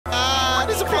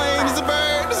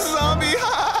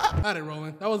got it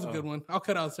rolling. That was a good one. I'll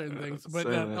cut out certain things, but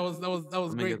that was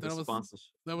Let me great. get the sponsorship.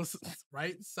 That was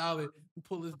right, solid.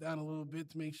 Pull this down a little bit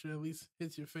to make sure at least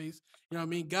hits your face. You know what I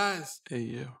mean, guys? Hey,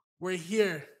 yeah. We're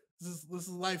here. This is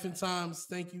Life and Times.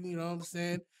 Thank you. You know what I'm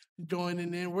saying?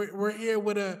 Joining in. We're here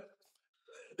with a.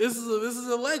 This is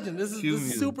a legend. This is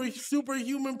the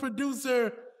superhuman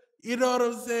producer. You know what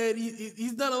I'm saying?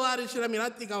 He's done a lot of shit. I mean, I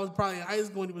think I was probably in high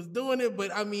school when he was doing it,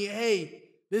 but I mean, hey,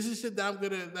 this is shit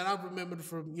that I've remembered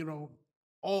from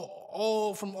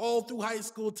all from all through high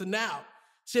school to now.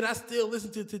 Shit, I still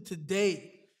listen to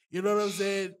today. You know what I'm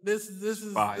saying? This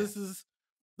is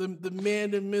the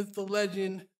man, the myth, the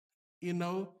legend. You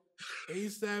know,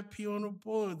 ASAP P on the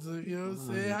boards. You know what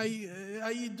I'm saying? How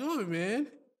you doing, man?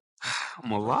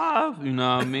 I'm alive, you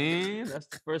know what I mean? That's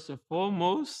the first and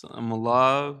foremost. I'm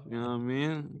alive, you know what I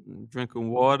mean? Drinking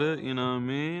water, you know what I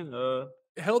mean?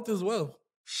 Health as well.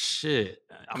 Shit.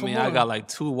 I Come mean, I got on. like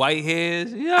 2 white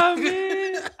hairs, you know what I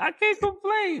mean? I can't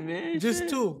complain, man. Just Shit.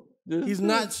 two. Just He's 2.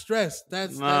 not stressed.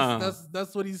 Nah.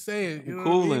 That's what he's saying. You I'm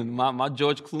know what I mean? cooling. My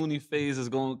George Clooney phase is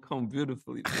gonna come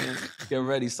beautifully, man. Get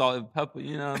ready, salt and pepper,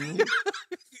 you know what I mean?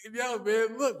 Yo,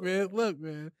 look,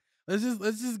 man. Let's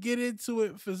just get into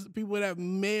it for people that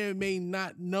may or may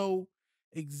not know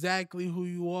exactly who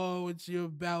you are, what you're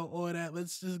about, all that.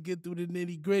 Let's just get through the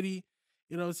nitty gritty.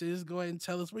 You know, so just go ahead and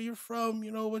tell us where you're from.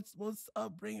 You know what's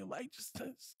upbringing like. You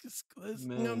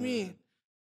know what I mean. Man.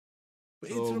 But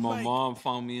So into the my mic. mom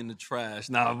found me in the trash.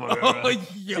 Nah, Oh,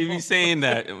 she be yo. saying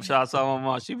that. Shout out to my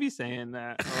mom. She be saying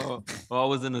that. Or I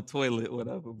was in the toilet,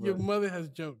 whatever. Your But mother has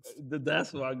jokes.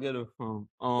 that's where I get it from.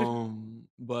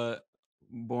 But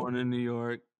born in New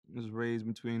York, was raised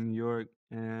between New York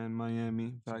and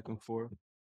Miami, back and forth.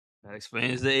 That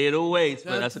explains the 808s,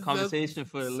 but that's a conversation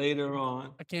for later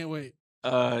on. I can't wait.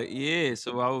 Yeah,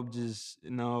 so I would just,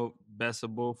 best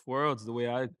of both worlds, the way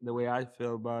I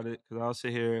feel about it. Cause I'll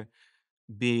sit here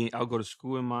I'll go to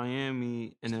school in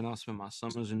Miami and then I'll spend my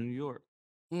summers in New York.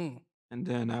 Mm. And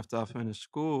then after I finished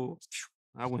school,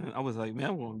 I was like,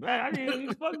 man, I'm going back. I didn't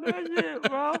even fuck that shit,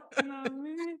 bro. You know what I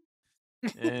mean?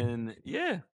 And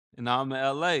yeah. And now I'm in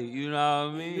LA, you know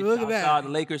what I mean? Look at Shout out that.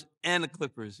 the Lakers and the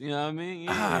Clippers, you know what I mean?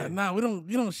 Yeah. Nah, we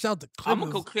don't shout the I'm a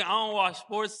Clippers. cocaine. I don't watch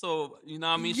sports, so you know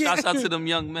what I mean. Yeah. Shouts out to them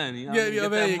young men. You know what I mean? Yeah,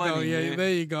 Get there that you go. money, Yeah, man.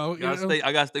 there you go.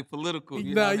 I gotta stay political.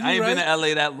 You know Nah, what I mean? I you ain't been right. to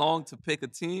LA that long to pick a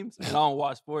team, and I don't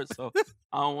watch sports, so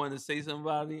I don't want to say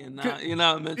somebody and not, mention them.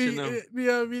 You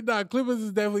know what I mean? Nah, Clippers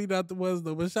is definitely not the ones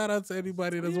though. But shout out to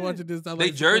anybody that's watching this. That They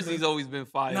likes the jerseys Clippers. always been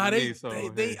fire. Nah, to me, so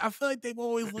hey. I feel like they've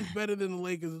always looked better than the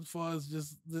Lakers as far as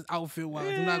just outfit wise.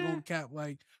 I'm not gonna cap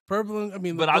like purple. I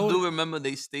mean, But I do remember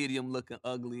they stadium looking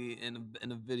ugly in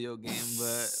a video game.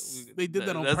 But they did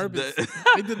that on purpose.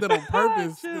 They did that on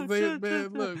purpose.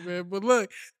 Look, man. But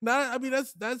look, I mean,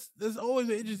 that's always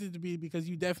interesting to me because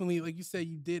you definitely, like you said,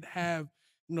 you did have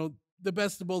the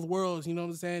best of both worlds. You know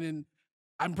what I'm saying? And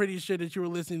I'm pretty sure that you were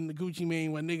listening to Gucci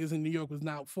Mane when niggas in New York was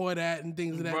not for that and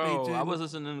things of that nature. I was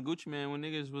listening to Gucci Mane when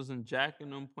niggas wasn't jacking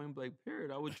them point blank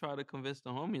period. I would try to convince the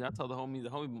homie. I told the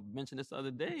homie mentioned this the other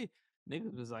day.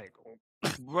 Niggas was like,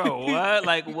 bro, what?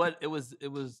 Like what? It was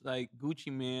like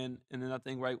Gucci Mane, and then I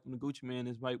think right when the Gucci Mane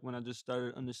is right when I just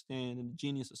started understanding the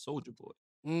genius of Soulja Boy.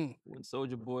 When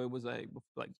Soulja Boy was like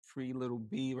pre Little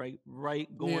B,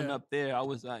 right going up there, I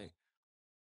was like,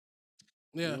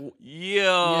 yeah.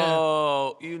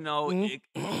 Yo,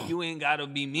 you ain't gotta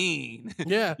be mean.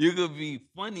 Yeah. You could be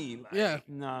funny. Like, Yeah.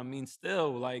 I mean,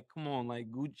 still, like, come on, like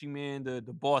Gucci Mane, the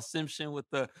Boss Simpson with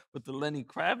the Lenny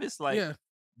Kravitz. Like, Yeah.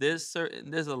 there's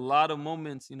a lot of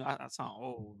moments, I sound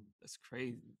old. That's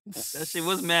crazy. That shit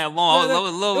was mad long. It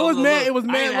was mad. It was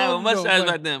mad. I didn't have a long mustache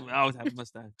ago, back then. I always have a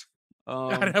mustache.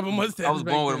 I'd have a mustache. I was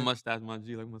back born with a then. mustache, my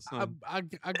G, like my son. I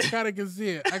kind of can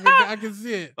see it. I can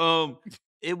see it.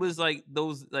 It was like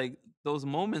those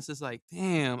moments. It's like,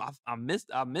 damn, I missed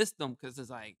them because it's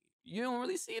like you don't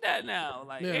really see that now.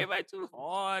 Like everybody too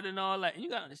hard and all that. And you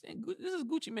gotta understand, this is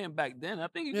Gucci Mane back then. I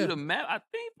think if you do the math, I think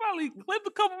he probably clipped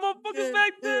a couple motherfuckers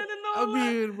back then. And all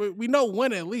mean, we know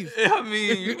one at least. I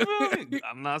mean, you feel me?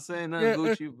 I'm not saying nothing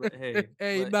Gucci, but hey,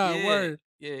 word.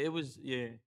 Yeah, it was. Yeah,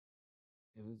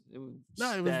 it was.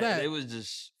 No, it was that. It was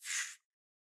just,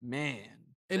 man,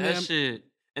 and that shit.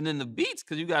 And then the beats,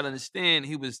 because you got to understand,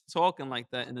 he was talking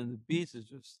like that, and then the beats is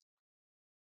just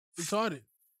retarded.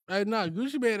 Right now,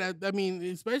 Gucci Mane, I mean,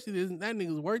 especially that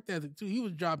nigga's work ethic too. He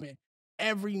was dropping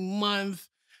every month,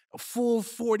 a full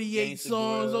 48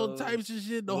 songs, all types of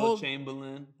shit. The whole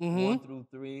Chamberlain, 1 through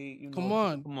 3. Come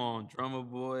on, Drummer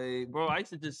Boy, bro. I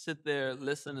used to just sit there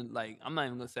listening. Like, I'm not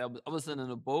even gonna say I was listening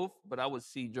to both, but I would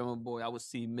see Drummer Boy, I would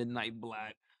see Midnight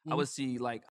Black, I would see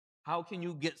like how can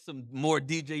you get some more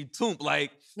DJ Toomp?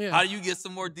 Like, how do you get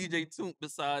some more DJ Toomp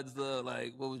besides the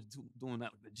like what was doing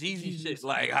that the Jeezy shit?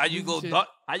 Like, how you go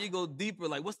how you go deeper?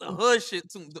 Like, what's the hood shit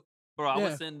Toomp? Bro, I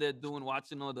was sitting there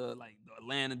watching all the like the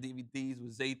Atlanta DVDs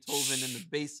with Zaytoven in the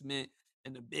basement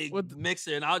and the big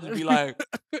mixer, and I'll just be like,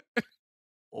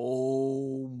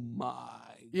 oh my.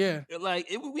 Yeah. Like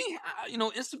we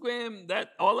Instagram, that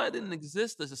all that didn't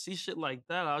exist. To see shit like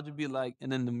that, I'll just be like,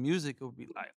 and then the music will be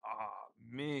like, oh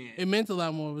man. It meant a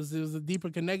lot more. It was a deeper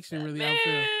connection, really, I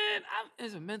feel.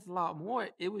 It meant a lot more.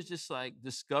 It was just like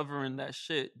discovering that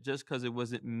shit just because it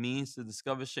wasn't means to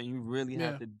discover shit. You really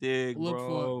had to dig, look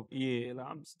bro. Yeah, like,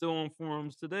 I'm still on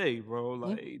forums today, bro.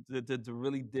 Like to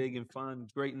really dig and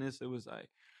find greatness. It was like,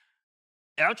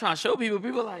 and I'm trying to show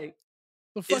people like,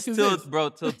 the fuck is still, this? bro,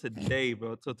 till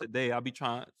today, I'll be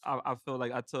trying. I feel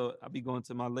like I be going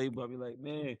to my label. I'll be like,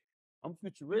 man, I'm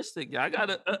futuristic. Y'all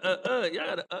gotta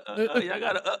y'all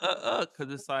gotta cause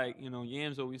it's like,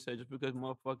 Yams always said, just because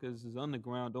motherfuckers is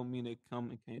underground don't mean they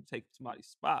come and can't take somebody's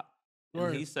spot.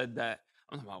 And he said that.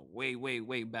 I'm talking about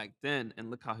way back then,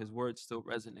 and look how his words still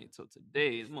resonate till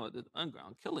today. It's more the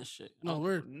underground killing shit.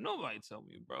 Nobody tell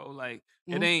me, bro. Like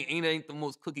it ain't the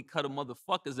most cookie cutter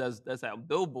motherfuckers that's at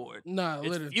Billboard. Nah, it's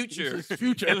literally. Future, it's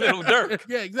Future and Little Dirk.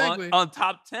 Yeah, exactly. On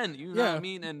top 10, you know what I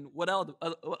mean? And what else?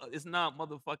 It's not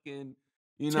motherfucking,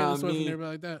 you know what I mean? And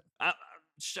like that.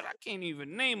 Shit, I can't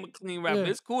even name a clean rapper.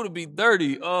 It's cool to be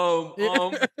dirty.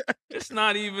 It's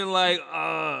not even like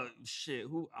shit.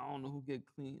 I don't know who get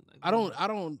clean. Like, I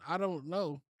don't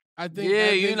know. I think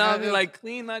you know what I mean? Like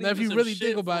clean. Not if even you really shit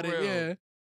think about it, yeah,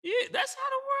 that's how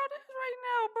the world is right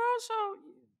now, bro. So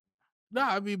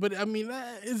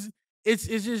it's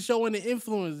just showing the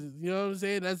influences. You know what I'm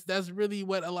saying? That's really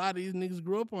what a lot of these niggas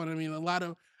grew up on. I mean,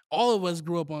 all of us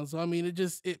grew up on. So I mean,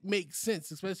 it makes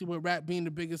sense, especially with rap being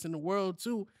the biggest in the world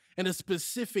too, and a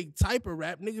specific type of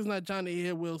rap. Niggas not trying to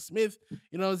hear Will Smith.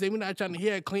 You know what I'm saying? We're not trying to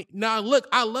hear it clean. Now look,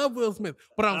 I love Will Smith,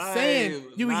 but I'm saying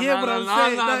you hear what I'm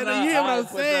saying. You hear what I'm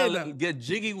saying? Get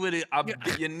jiggy with it.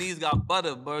 Your knees got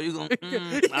butter, bro. You gonna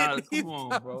come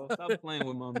on, bro. Stop playing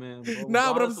with my man, bro.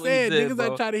 Nah, but I'm saying niggas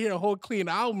not trying to hear a whole clean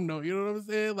album though. You know what I'm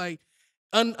saying? Like,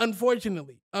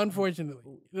 unfortunately,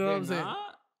 you know what I'm saying?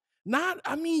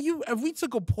 I mean, if we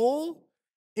took a poll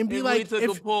and be like,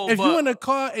 if you in a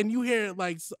car and you hear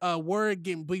like a word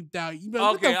getting bleeped out, you be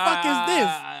like, what the fuck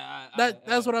is this?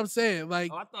 That's what I'm saying.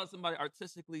 Like, I thought somebody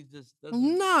artistically just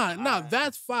nah,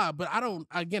 that's fine. But I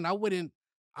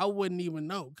wouldn't even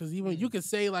know, because even you could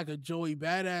say like a Joey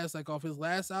Badass like off his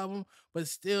last album, but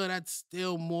still that's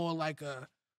still more like a.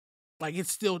 Like it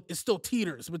still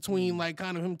teeters between like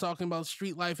kind of him talking about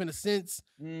street life in a sense,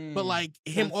 but like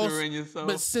him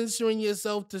censoring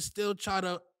yourself to still try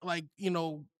to like,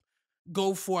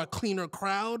 go for a cleaner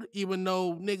crowd, even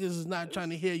though niggas is not trying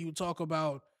to hear you talk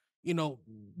about,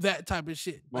 that type of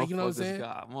shit. Like, you know what I'm saying?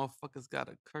 Motherfuckers got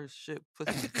to curse shit,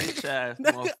 pussy bitch ass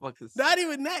motherfuckers. Not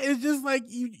even that. It's just like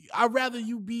I'd rather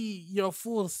you be your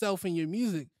full self in your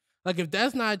music. Like if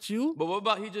that's not you. But what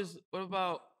about he just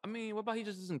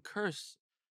doesn't curse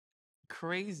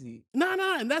crazy?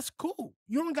 No, and that's cool.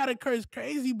 You don't gotta curse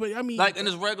crazy, but I mean, like in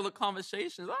his regular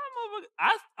conversations,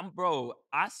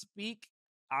 I speak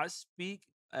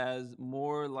as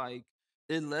more like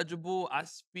illegible. I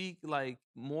speak like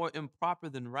more improper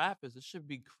than rappers. It should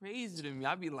be crazy to me.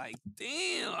 I'd be like,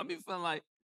 damn. I'd be feeling like,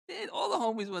 damn, all the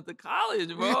homies went to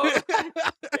college, bro.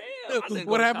 Damn,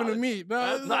 what happened to me? No,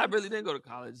 I really didn't go to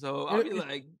college. So I'd be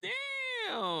like,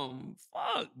 damn,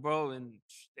 fuck, bro. And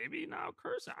they be now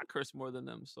cursing. I curse more than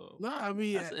them. So no, I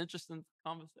mean, that's an interesting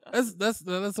conversation.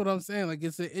 That's what I'm saying. Like,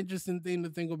 it's an interesting thing to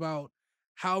think about,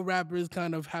 how rappers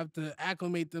kind of have to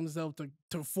acclimate themselves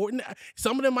to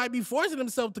some of them might be forcing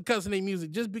themselves to cuss in their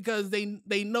music just because they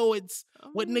know it's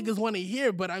what niggas want to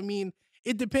hear. But I mean,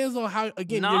 it depends on how,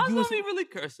 again, Nas don't be really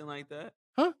cursing like that.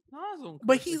 Huh? Nas don't curse.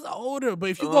 But he's older. But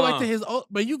if you go back to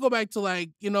you go back to like,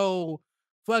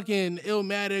 fucking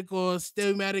Illmatic or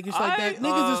Stillmatic and shit like that,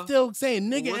 niggas is still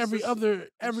saying nigga every other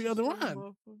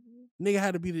rhyme. Nigga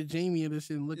had to be the Jamie of this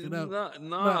shit and look it up.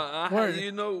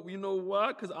 You know why?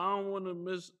 Because I don't want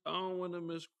to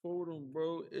misquote him,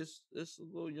 bro. It's a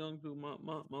little young dude. My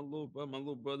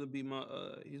little brother be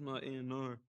he's my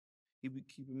A&R. He be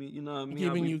keeping me, you know what I mean?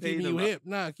 Keeping you hip.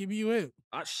 Keeping you hip.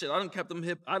 I done kept him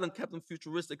hip. I done kept him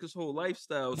futuristic his whole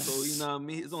lifestyle. So you know what I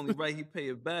mean? It's only right he pay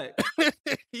it back.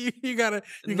 you gotta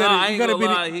I ain't gonna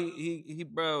lie. He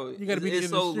bro. You gotta be it's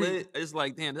so lit. It's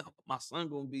like, damn, my son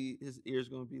his ears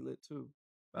gonna be lit too.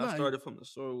 I started from the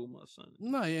soil with my son.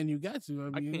 No, and you got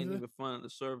to. I can't even find the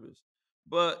service.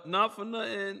 But not for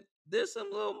nothing. There's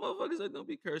some little motherfuckers that don't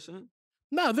be cursing.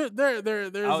 No, there's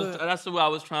that's what I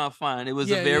was trying to find. It was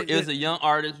it was a young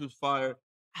artist who's fired.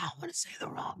 I don't want to say the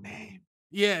wrong name.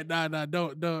 Yeah, nah,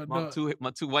 don't. My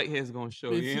two white hairs gonna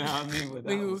show. You know what I mean? With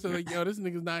niggas will say like, yo, this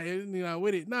nigga's not here, he's not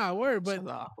with it. Nah, word, but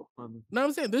no,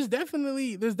 I'm saying there's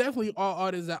definitely all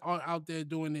artists that are out there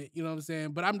doing it. You know what I'm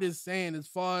saying? But I'm just saying, as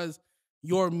far as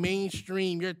your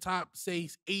mainstream, your top say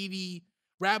 80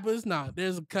 rappers, nah,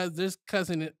 there's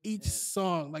cousin in each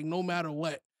song, like no matter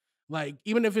what. Like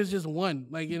even if it's just one,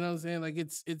 like you know what I'm saying, like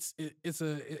it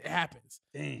happens.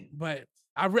 Damn. But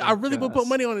I really would put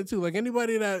money on it too. Like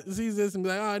anybody that sees this and be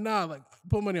like, oh nah, like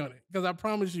put money on it because I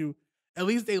promise you, at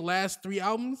least they last 3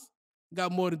 albums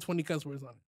got more than 20 cuss words on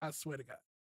it. I swear to God.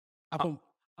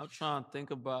 I'm trying to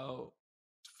think about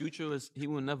Future. He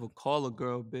will never call a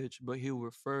girl bitch, but he'll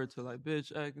refer to like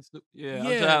bitch acting stupid.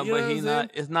 Yeah, but he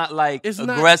not. It's not like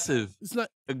aggressive. It's not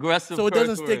aggressive. So it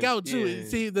doesn't stick out too. Yeah.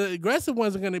 See, the aggressive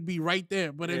ones are gonna be right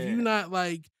there. But if you're not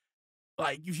like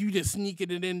if you just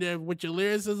sneaking it in there with your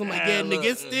lyricism, like nigga,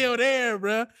 it's still there,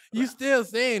 bro. You still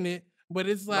saying it, but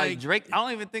it's like Drake. I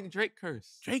don't even think Drake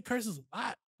curse. Drake curses a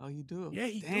lot. Oh, you do? Yeah,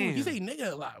 he do. He say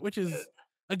nigga a lot, which is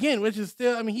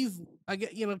still. I mean, he's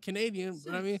Canadian,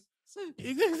 but I mean.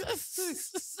 He just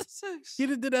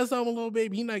did that song with Lil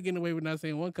Baby. He not getting away with not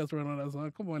saying one cuss word on that song.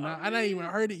 Come on now. I not even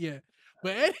heard it yet.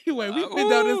 But anyway, we went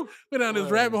down this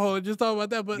rabbit hole and just talk about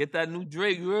that. But get that new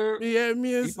Drake, yeah,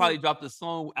 he probably dropped a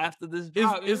song after this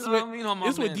drop. It's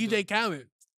with DJ Khaled,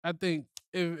 I think.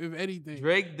 If anything,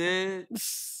 Drake did.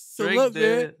 So look,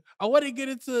 man, I want to get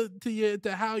into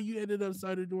how you ended up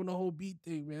started doing the whole beat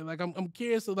thing, man. Like I'm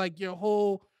curious of like your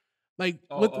whole. Like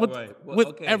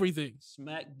with everything.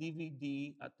 Smack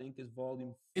DVD, I think is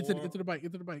volume 4. Into the bike.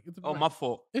 Oh, my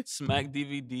fault. Smack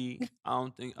DVD.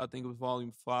 I think it was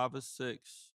volume 5 or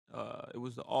 6. It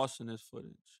was the Arsonist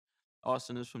footage.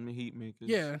 Arsonist from the Heatmakers.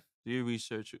 Yeah. Do your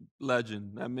research.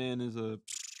 Legend. That man is a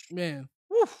man.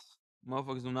 Woof.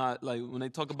 Motherfuckers do not like when they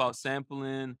talk about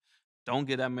sampling. Don't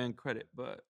give that man credit,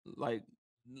 but like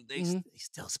they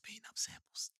still speeding up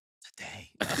samples today.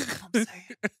 That's what I'm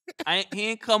saying. He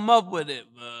ain't come up with it,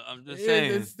 but I'm just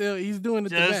saying. It's still, he's doing it.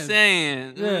 Just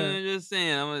saying. Yeah. Just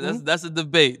saying. I mean, that's a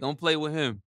debate. Don't play with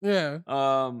him. Yeah.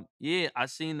 Yeah, I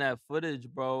seen that footage,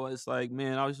 bro. It's like,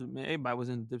 man, everybody was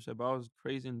in Dipset, but I was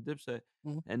crazy in Dipset.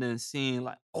 And then seeing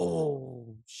like,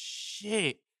 oh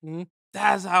shit.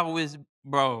 That's how it's,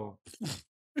 bro.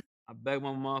 I begged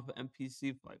my mom for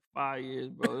MPC for like 5 years,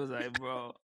 bro. It was like,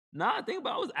 bro. Nah, I think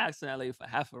about it, I was asking that lady for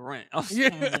half a rent. I was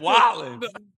wilding.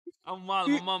 I'm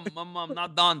wilding. My mom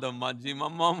not Donda, my G. My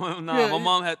mom, my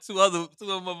mom had two other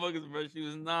motherfuckers, bro. She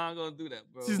was not gonna do that,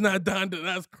 bro. She's not Donda.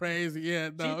 That's crazy.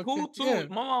 Yeah, no. She cool too. Yeah.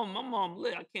 My mom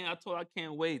lit. I told her I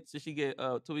can't wait till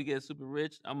we get super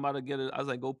rich. I'm about to get it. I was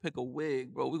like, go pick a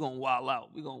wig, bro. We gonna wild out.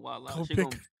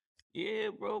 Yeah,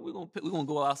 bro, we're gonna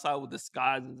go outside with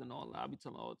disguises and all that. I be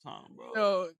telling her all the time, bro.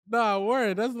 Yo, nah,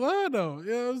 word. That's love though.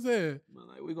 You know what I'm saying?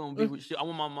 Like, we're gonna be with shit. I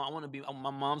want my mom.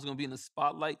 My mom's gonna be in the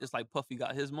spotlight, just like Puffy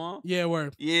got his mom. Yeah,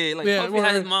 word. Yeah, like Puffy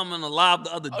had his mom on the live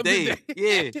the other day.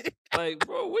 Yeah, like,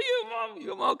 bro, where your mom?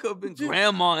 Your mom could have been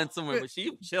grandma in somewhere, but she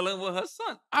chilling with her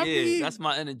son. I mean, that's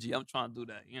my energy. I'm trying to do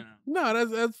that. You know. No,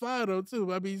 that's fine though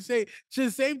too. I mean, same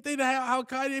thing to how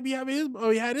Kanye be having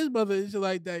he had his mother and shit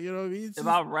like that. You know what I mean? If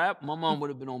I rap, my mom would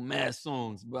have been on mad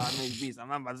songs, but I make beats. I'm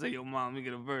not about to say, yo, mom, let me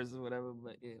get a verse or whatever.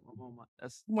 But yeah, my mom,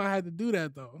 you might have to do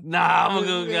that though. Nah,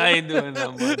 I ain't doing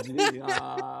that much.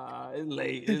 It's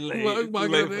late. It's late for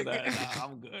that. Nah,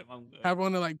 I'm good. Have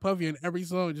one like Puffy in every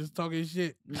song, just talking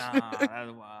shit. Nah,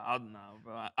 that's wild. Nah,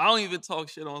 bro. I don't even talk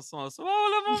shit on songs, so why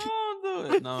would let my mom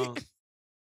do it? No.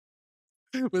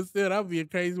 But still, that would be a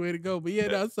crazy way to go. But yeah,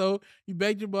 no, so you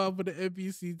begged your mom for the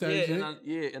NPC type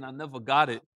shit. And I never got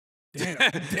it.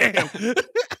 Damn.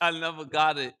 I never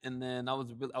got it, and then I was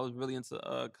really into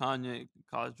Kanye,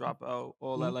 College Dropout,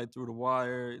 all that, like Through the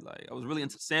Wire. Like I was really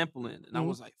into sampling, and I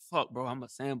was like, "Fuck, bro, I'm a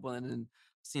sampling." And then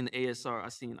seen the ASR. I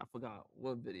forgot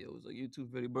what video. It was a YouTube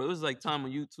video, bro. It was like time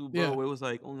on YouTube, bro. Where it was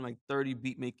like only like 30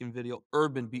 beat making video,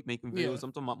 urban beat making videos.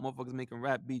 I'm talking about motherfuckers making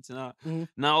rap beats, and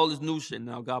now all this new shit.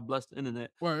 Now, God bless the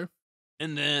internet. Word.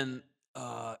 And then,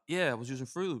 I was using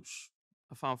Fruit Loops.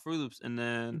 I found Fruit Loops, and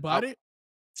then bought it.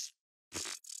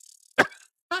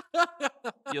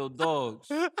 Yo, dogs.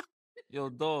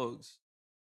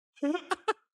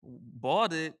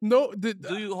 Bought it. No, do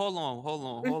you hold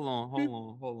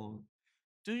on.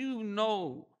 Do you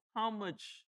know how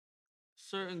much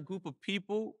certain group of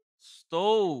people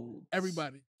stole?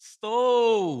 Everybody.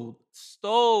 Stole.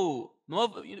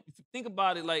 If you think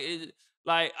about it, like,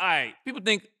 all right, people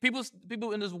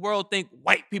in this world think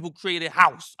white people created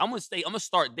house. I'm gonna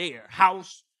start there.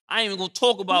 House. I ain't even gonna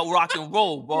talk about rock and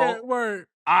roll, bro. Yeah, word.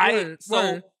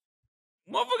 So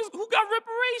motherfuckers who got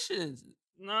reparations,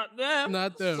 not them.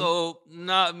 Not them. So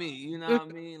not me. You know what I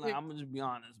mean? Like I'm gonna just be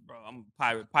honest, bro. I'm a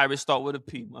pirate. Pirates start with a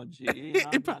P, my G. You know what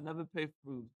I mean? I never pay for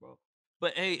food, bro.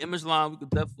 But hey, Image Line, we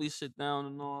could definitely sit down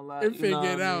and all that. And You know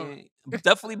figure what it I out. mean?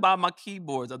 Definitely buy my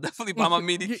keyboards. I definitely buy my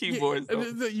MIDI keyboards, though.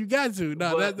 You got to.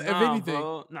 No, But that's if nah, anything.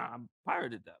 bro. Nah, I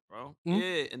pirated that, bro.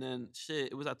 Yeah, and then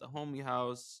shit, it was at the homie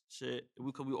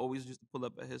we always used to pull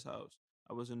up at his house.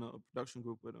 I was in a production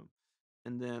group with him.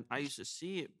 And then I used to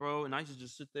see it, bro. And I used to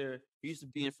just sit there. He used to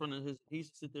be in front of he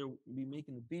used to sit there, be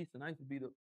making the beats. And I used to be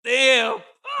damn,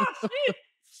 oh shit.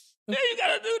 Man, you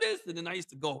gotta do this. And then I used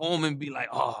to go home and be like,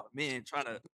 oh man, trying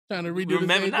to redo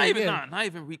remember, the same thing. not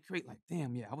even recreate. Like,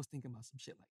 damn, yeah, I was thinking about some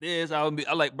shit like this. I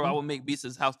would make beats at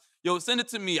his house. Yo, send it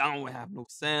to me. I don't have no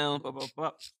sound, blah, blah,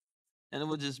 blah. And it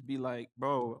would just be like,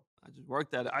 bro, I just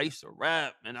worked at it. I used to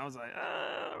rap, and I was like,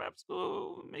 rap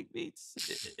school, make beats.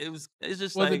 It's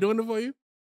just Was it doing it for you?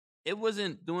 It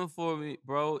wasn't doing for me,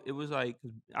 bro. It was like, 'cause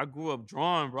I grew up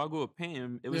drawing, bro. I grew up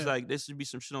painting. It was like, there should be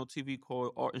some shit on TV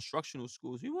called art instructional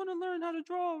schools. You want to learn how to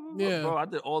draw? Yeah. Bro, I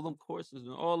did all them courses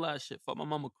and all that shit. Fuck my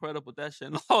mama credit with that shit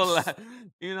and all that.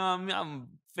 You know what I mean? I'm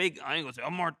fake. I ain't gonna say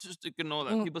I'm artistic and all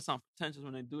that. People sound pretentious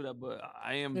when they do that, but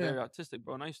I am very artistic,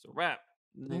 bro. And I used to rap.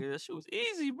 Nigga, that shit was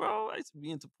easy, bro. I used to be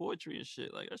into poetry and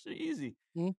shit. Like, that shit easy.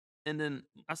 And then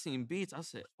I seen beats. I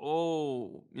said,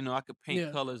 oh, I could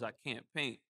paint colors I can't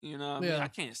paint. You know what I mean? I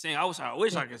can't sing. I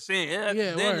wish I could sing.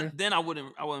 Then I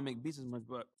wouldn't make beats as much.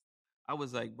 But I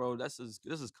was like, bro, this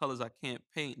is colors I can't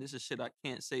paint. This is shit I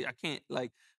can't say. I can't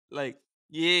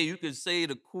yeah, you could say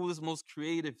the coolest, most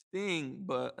creative thing,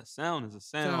 but a sound is a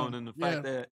sound. And the fact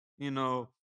that,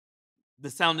 the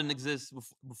sound didn't exist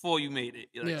before you made it.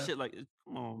 Like shit like,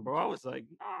 come on, bro. I was like,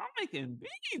 nah, I'm making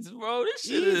beats, bro. This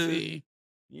shit easy.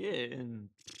 Yeah,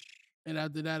 and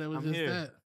after that, it was I'm just here.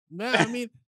 that. Man, I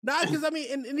mean, because I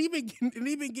mean, and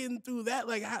even getting through that,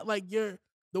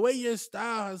 the way your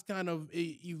style has kind of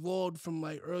evolved from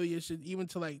like earlier shit even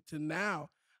to now.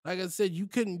 Like I said, you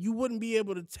wouldn't be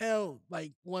able to tell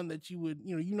like one that you would,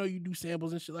 you do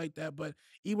samples and shit like that, but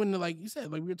even like you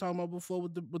said, like we were talking about before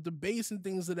with the bass and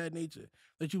things of that nature,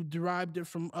 that you derived it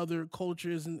from other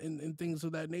cultures and things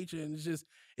of that nature. And it's just,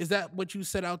 is that what you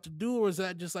set out to do, or is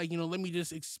that just like, let me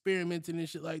just experiment and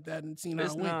shit like that and seeing how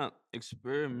It's it went? not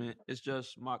experiment. It's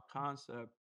just my concept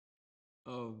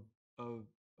of of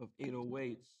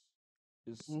 808s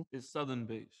is southern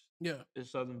based. Yeah.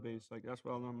 It's southern based. Like that's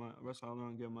how I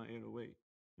learned to get my 808.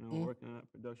 Working in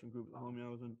that production group, the homie I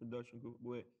was in the production group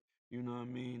with. You know what I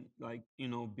mean? Like,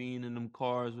 being in them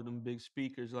cars with them big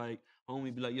speakers, like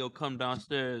homie be like, yo, come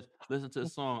downstairs, listen to the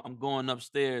song. I'm going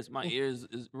upstairs. My ears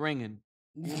is ringing.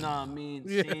 You know what I mean?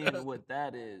 Yeah. Seeing what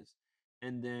that is.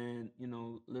 And then,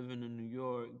 living in New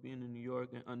York, being in New York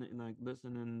and like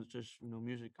listening to just,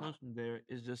 music comes from there,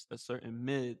 is just a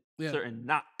certain certain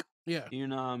knock. Yeah. You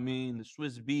know what I mean? The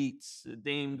Swiss Beats, the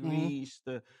Dame Grease,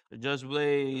 the Just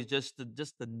Blaze, just the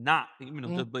knock.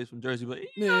 Just Blaze from Jersey, but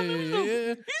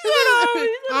Yeah.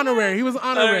 Honorary. He was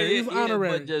honorary. He was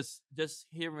honorary. But just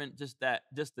hearing just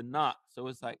the knock. So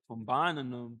it's like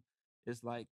combining them. It's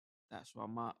like that's why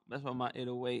my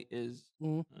 808 is.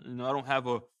 I don't have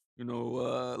a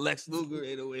Lex Luger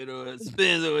 808 or a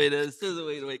Spins 808 or a Scissor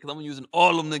 808 because I'm using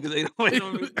all them niggas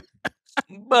 808.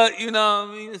 But you know what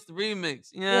I mean? It's the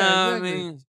remix. You know what I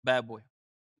mean? Bad boy.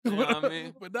 You know what I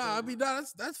mean? But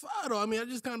that's fine though. I mean, I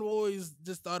just kind of always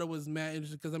just thought it was mad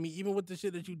interesting because I mean, even with the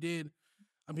shit that you did,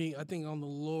 I mean, I think on the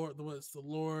Lord, the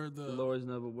Lord's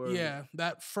Never Worried. Yeah,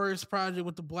 that first project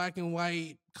with the black and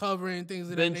white cover and things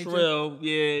of Ben that nature. Trill,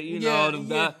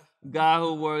 the guy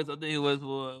who works. I think he was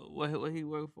for what he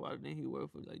worked for. I think he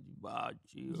worked for like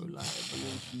Givenchy or like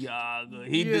Balenciaga.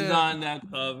 He designed that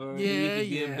cover.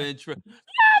 Ben Trill.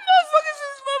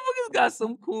 Motherfuckers got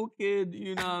some cool kid.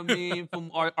 You know what I mean?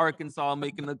 From Arkansas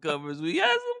making the covers. We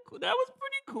had some. That was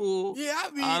pretty cool. Yeah,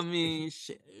 I mean,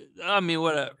 shit. I mean,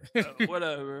 whatever.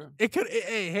 Whatever. It could.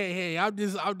 Hey. I'm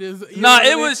just. Nah,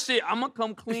 it was shit. I'm gonna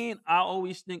come clean. I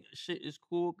always think shit is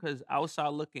cool because outside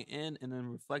looking in and then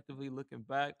reflectively looking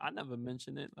back, I never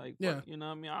mention it. Like, but, you know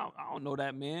what I mean? I don't know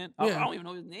that man. I don't even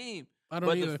know his name. But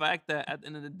the fact that at the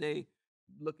end of the day,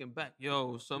 looking back,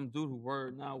 some dude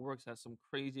who now works at some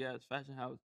crazy ass fashion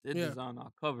house did design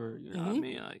our cover. You know what I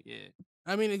mean? Like,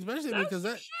 I mean, especially because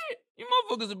that shit. You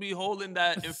motherfuckers would be holding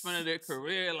that in front of their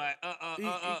career, like,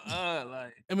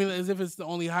 like. I mean, as if it's the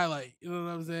only highlight. You know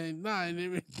what I'm saying? Nah,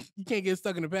 you can't get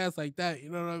stuck in the past like that. You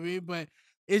know what I mean? But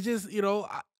it's just,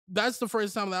 that's the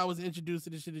first time that I was introduced to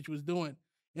the shit that you was doing.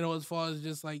 As far as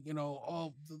just like,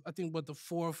 I think the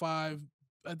 4 or 5,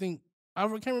 I think I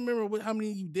can't remember how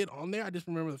many you did on there. I just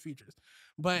remember the features.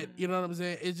 But you know what I'm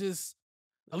saying? It's just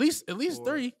at least Four,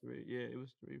 three. three. Yeah, it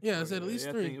was three, Yeah, I four. said at Yeah, least yeah,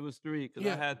 I think three. it was three because I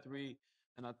Yeah, had three,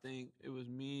 and I think it was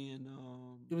me and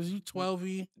it was you, me,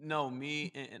 12E. no,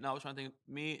 me and I was trying to think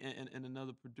me and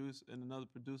another producer.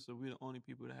 We the only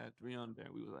people that had three on there.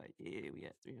 We were like, yeah, we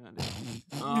had three on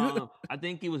there. I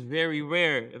think it was very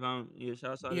rare. If I'm yeah,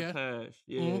 shouts out to Yeah. Tash.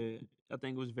 Mm-hmm. Yeah, I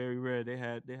think it was very rare.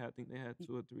 I think they had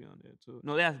two or three on there too.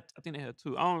 No, I think they had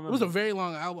two. I don't It was a remember. very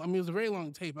long album. I mean, it was a very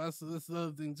long tape. That's the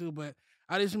other thing too. But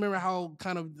I just remember how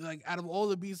kind of like out of all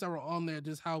the beats that were on there,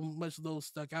 just how much those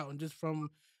stuck out, and just from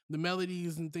the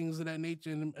melodies and things of that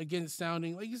nature, and again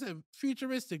sounding like you said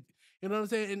futuristic. You know what I'm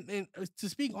saying? And to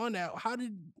speak on that,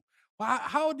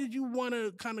 how did you want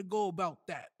to kind of go about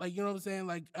that? Like, you know what I'm saying?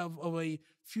 Like of a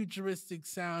futuristic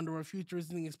sound or a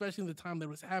futuristic thing, especially in the time that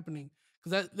was happening,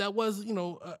 because that was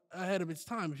ahead of its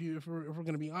time. If we're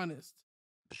gonna be honest.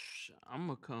 I'm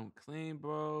gonna come clean,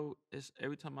 bro. It's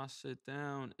every time I sit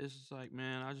down, it's just like,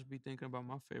 man, I just be thinking about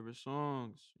my favorite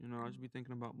songs. You know, I just be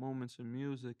thinking about moments in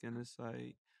music, and it's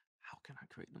like, how can I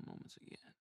create the moments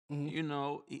again? Mm-hmm. You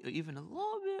know, even a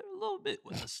little bit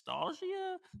with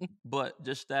nostalgia, but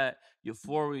just that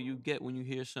euphoria you get when you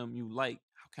hear something you like.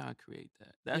 How can I create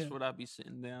that? Yeah. That's what I be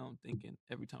sitting down thinking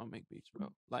every time I make beats,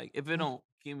 bro. Like, if it Mm. don't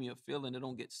give me a feeling, it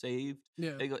don't get saved.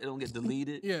 Yeah. It don't get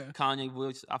deleted. Yeah. Kanye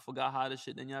voice, I forgot how this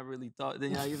shit than y'all really thought,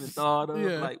 than y'all even thought of.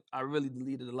 Yeah. Like, I really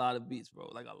deleted a lot of beats, bro.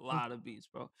 Like a Mm. lot of beats,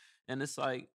 bro. And it's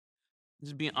like,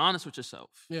 just being honest with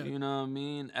yourself. Yeah. You know what I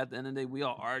mean? At the end of the day, we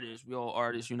all artists. We all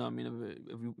artists. You know what I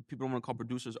mean? If people don't want to call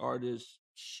producers artists,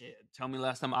 shit. Tell me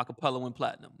last time acapella went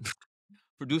platinum.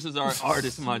 Producers are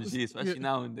artists, my G, Yeah. especially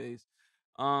nowadays.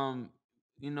 Um,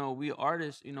 we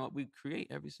artists. We create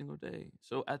every single day.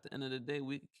 So at the end of the day,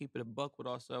 we can keep it a buck with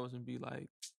ourselves and be like,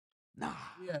 nah,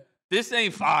 Yeah. this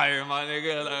ain't fire, my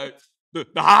nigga. Like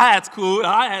the hi-hat's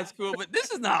cool, but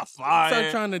this is not You start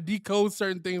fire. trying to decode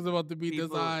certain things about the beat. That's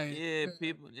People, I. yeah,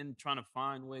 people and trying to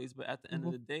find ways, but at the end of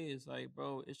Mhm. the day, it's like,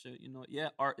 bro, it should, yeah,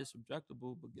 art is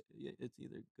subjectable, but it's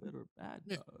either good or bad,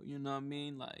 Yeah. though. You know what I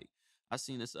mean? Like, I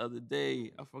seen this other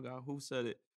day, I forgot who said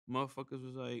it. Motherfuckers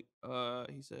was like,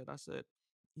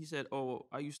 he said, oh,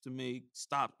 I used to make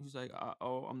stop. He's like,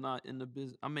 oh, I'm not in the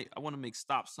business. I want to make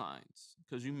stop signs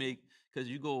because because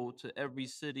you go to every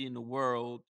city in the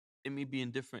world. It may be in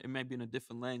a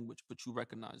different language, but you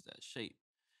recognize that shape.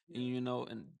 And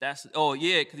and that's because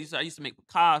he said I used to make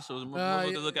Picassos, and Yeah.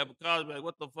 motherfuckers look at Picasso be like,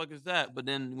 what the fuck is that? But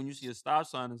then when you see a stop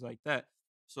sign, it's like that.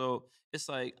 So it's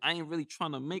like I ain't really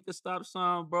trying to make a stop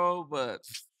sign, bro, but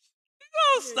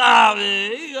gonna stop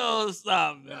it. He gonna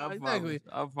stop it. I promise. Exactly.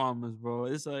 I promise, bro.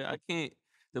 It's like I can't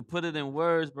to put it in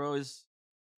words, bro. It's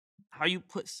how you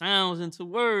put sounds into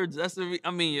words. That's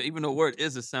I mean, even though word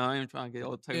is a sound, I ain't trying to get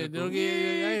all Yeah. technical. Don't get.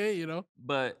 Yeah. You know.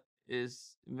 But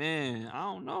it's man, I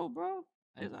don't know, bro.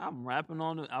 I'm rapping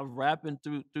on it. I'm rapping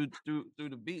through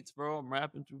the beats, bro. I'm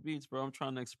rapping through beats, bro. I'm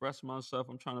trying to express myself.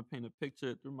 I'm trying to paint a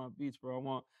picture through my beats,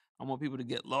 bro. I want people to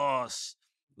get lost.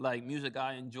 Like music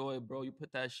I enjoy, bro. You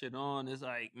put that shit on, it's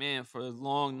like, man, for as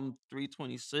long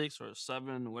 326 or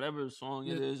 7, whatever song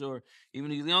it Yeah. is, or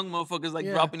even these young motherfuckers like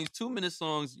Yeah. dropping these 2-minute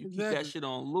songs, you keep that Exactly. shit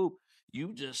on loop.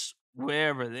 You just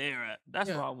wherever they're at. That's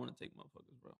Yeah. where I want to take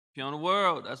motherfuckers, bro.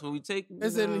 Peeonthewrld. That's what we take. You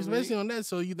And know what I especially mean? on that,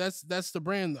 so that's the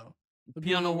brand though. The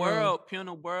Be on the world.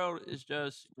 Peeonthewrld is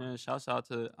just, man, shouts out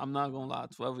to, I'm not gonna lie,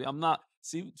 12. I'm not,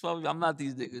 see, 12, I'm not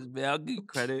these niggas, man. I'll give you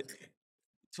credit.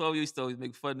 12 used to always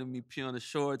make fun of me, pee on the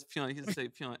shorts, pee on, he used to say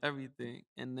pee on everything.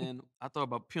 And then I thought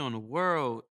about pee on the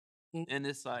world, Mm. and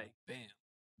it's like, bam,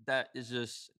 that is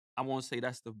just, I won't say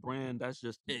that's the brand, that's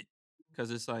just it.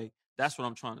 Cause it's like, that's what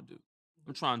I'm trying to do.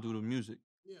 I'm trying to do the music.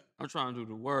 Yeah. I'm trying to do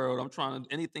the world. I'm trying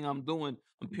to anything I'm doing.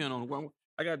 I'm peeing on the world.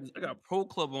 I got Pro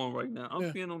Club on right now. I'm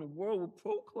Yeah. peeing on the world with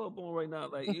Pro Club on right now.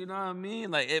 Like, you know what I mean?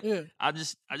 Like if Yeah. I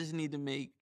just need to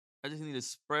make. I just need to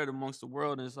spread amongst the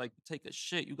world. And it's like take a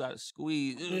shit. You gotta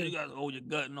squeeze. Yeah. You gotta hold your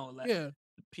gut and all that. Yeah.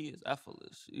 The pee is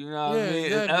effortless. You know what I Yeah. mean?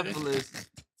 It's Exactly. effortless.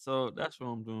 So that's what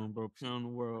I'm doing, bro. Peeing on the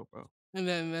world, bro. And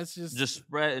then that's Just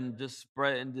spreading this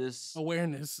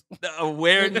awareness. the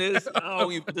awareness,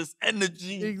 this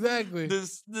energy, Exactly.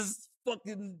 this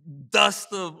fucking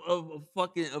dust of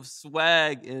fucking of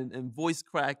swag and voice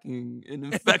cracking and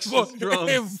infectious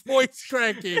drums. And voice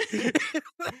cracking.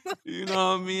 You know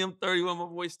what I mean? I'm 31, my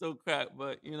voice still cracked,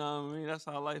 but you know what I mean? That's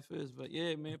how life is. But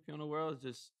yeah, man, Peeonthewrld is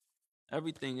just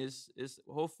everything is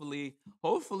hopefully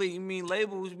you mean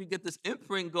labels, we get this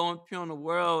imprint going,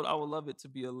 Peeonthewrld. I would love it to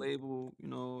be a label,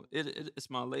 it's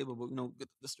my label, but get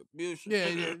the distribution, Yeah.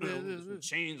 some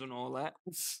chains and all that.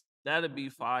 That'd be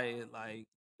fire. Like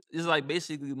it's like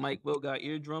basically Mike Will got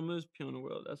eardrummers,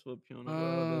 Peeonthewrld. That's what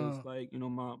Peeonthewrld is. Like,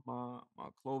 my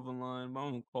clothing line. I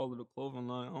don't call it a clothing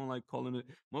line. I don't like calling it,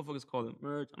 motherfuckers call it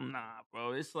merch. Nah,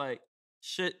 bro. It's like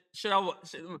shirts.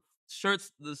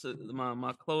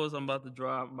 My clothes I'm about to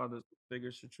drop. I'm about to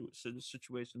figure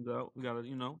situations out. We gotta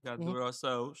do it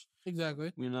ourselves.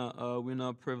 Exactly. We're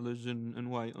not privileged and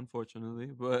white, unfortunately.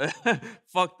 But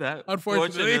fuck that.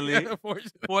 Unfortunately.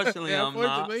 Fortunately, Yeah, I'm not.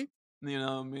 unfortunately. You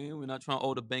know what I mean? We're not trying to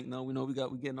owe the bank now. We know we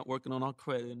getting working on our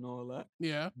credit and all that.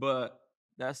 Yeah. But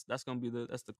that's gonna be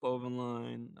that's the clothing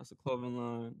line. That's the clothing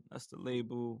line. That's the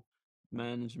label,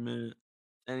 management,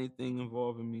 anything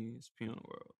involving me is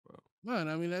Peeonthewrld, bro. Man,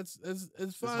 I mean it's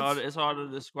It's fun. hard. It's hard to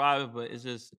describe it, but it's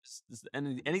just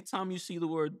anytime you see the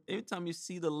word, anytime you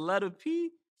see the letter P,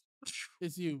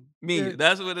 It's you. me.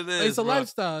 That's what it is. It's a bro.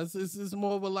 lifestyle. It's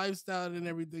more of a lifestyle than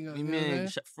everything else. Man,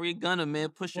 free gunner, man,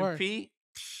 pushing Word. P.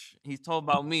 He's talking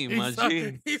about me, my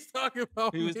G. He's talking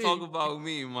about He was me. talking about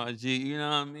me, my G. You know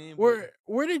what I mean?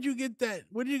 Where did you get that?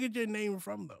 Where did you get your name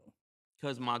from, though?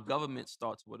 Because my government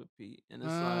starts with a P, and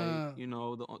it's like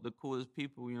the coolest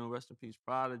people. Rest in peace,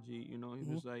 Prodigy. He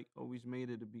was like always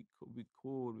made it to be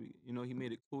cool. He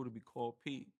made it cool to be called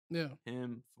P. Yeah.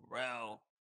 Him, Pharrell.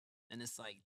 And it's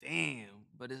like, damn,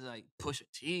 but it's like Pusha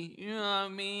T, you know what I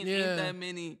mean? Yeah. Ain't that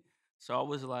many. So I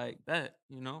was like, I'm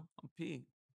P.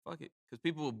 Fuck it. Because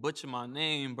people would butcher my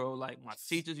name, bro. Like, my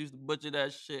teachers used to butcher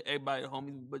that shit. Everybody, the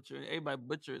homies would butcher it. Everybody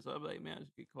butcher it. So I'm like, man, I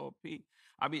should get called P.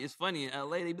 It's funny, in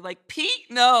LA, they be like, Pete?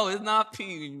 No, it's not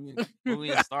P. When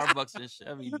we in Starbucks and shit,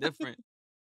 that'd be different.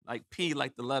 Like P,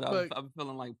 like the letter. I'm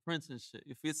feeling like Prince and shit.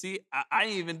 If you see, I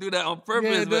didn't even do that on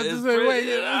purpose, but it's Prince.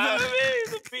 You know what I mean?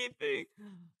 It's a P thing.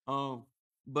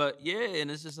 But yeah, and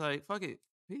it's just like, fuck it,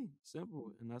 P,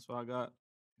 simple, and that's why I got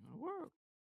World.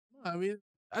 I mean,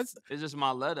 it's just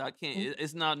my letter. I can't.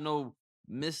 It's not no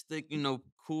mystic,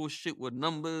 cool shit with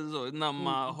numbers, or it's not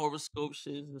my horoscope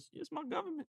shit. It's my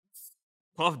government.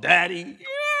 Puff Daddy,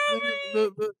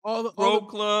 all the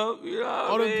club,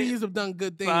 all the P's have done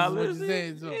good things. Is what you're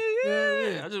saying, so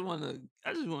yeah. I just want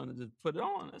to just put it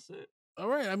on. That's it. All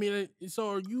right. I mean,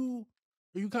 so are you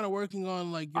kind of working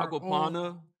on like your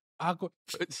Aquapana?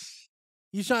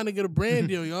 You trying to get a brand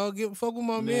deal, y'all? Fuck with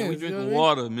my man. We drinking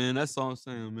water, man. That's all I'm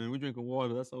saying, man. We drinking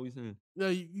water. That's all we saying. No,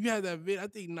 you had that video. I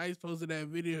think Nice posted that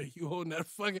video. You holding that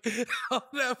fucking. I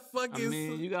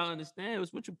mean, you gotta understand.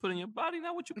 It's what you put in your body,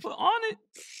 not what you put on it.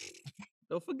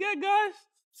 Don't forget, guys.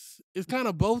 It's kind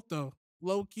of both, though.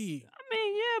 Low key. I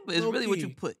mean, yeah, but it's really what you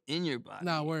put in your body.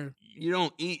 Nah, word. You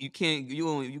don't eat. You can't.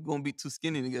 You're gonna be too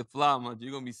skinny to get fly, my G.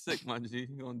 You're gonna be sick, my G.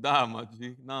 You're gonna die, my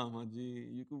G. Nah, my G.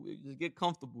 You just get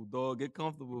comfortable, dog. Get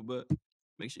comfortable, but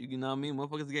make sure you know what I mean.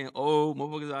 Motherfuckers getting old.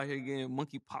 Motherfuckers out here getting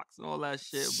monkeypox and all that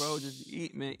shit, bro. Just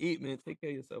eat, man. Eat, man. Take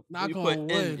care of yourself. What you put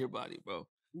in your body, bro.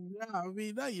 Yeah, I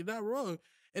mean, no, you're not wrong.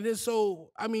 And then so,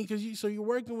 I mean, because you're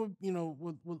working with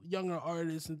with younger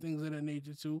artists and things of that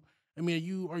nature too. I mean,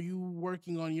 are you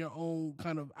working on your own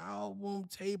kind of album,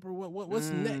 tape, or what's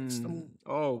next?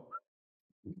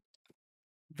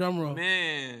 Drum roll.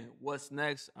 Man, what's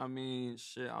next? I mean,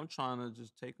 shit, I'm trying to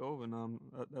just take over now.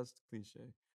 That's the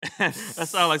cliche. That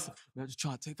sounds like, man, just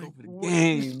trying to take over the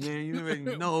game, man. You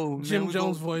already know, man. Jim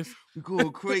Jones voice. We go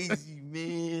crazy,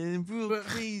 man. Real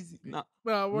crazy.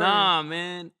 Nah,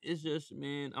 man. It's just,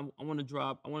 man. I want to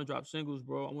drop singles,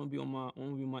 bro. I want to be on my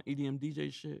EDM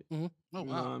DJ shit. Mm-hmm. You know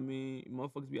what I mean?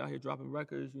 Motherfuckers be out here dropping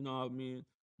records. You know what I mean?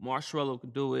 Marshmallow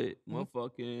could do it.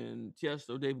 Motherfucking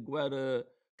Tiesto, David Guetta,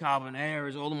 Calvin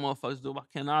Harris, all the motherfuckers do it. Why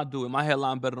can't I do it? My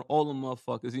headline better than all the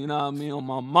motherfuckers. You know what I mean? On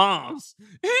my mom's.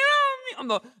 You know what I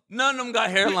mean? None of them got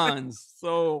hairlines.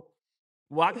 So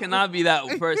why can I be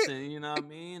that person? You know what I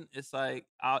mean? It's like,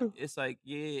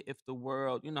 yeah, if the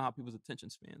world, you know how people's attention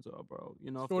spans are, bro.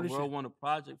 You know, if the world want a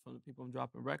project from the people I'm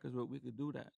dropping records with, we could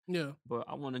do that. Yeah. But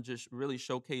I want to just really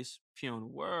showcase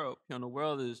Peeonthewrld.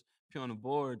 Peeonthewrld is P on the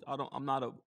board. I'm not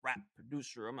a rap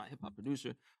producer. I'm not a hip hop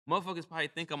producer. Motherfuckers probably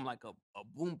think I'm like a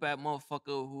boom bap motherfucker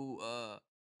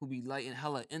who be lighting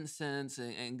hella incense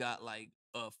and got like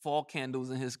fall candles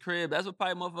in his crib. That's what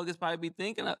probably motherfuckers probably be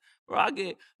thinking of. Bro,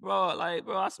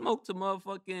 I smoke to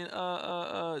motherfucking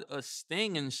a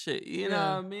Sting and shit. You know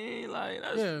what I mean? Like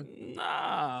that's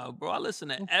nah, bro. I listen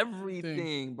to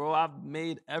everything, bro. I've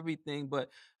made everything, but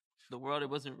the world, it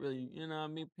wasn't really, you know what I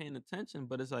mean, paying attention.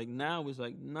 But it's like now, it's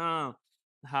like, nah,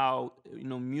 how,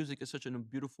 music is such a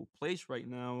beautiful place right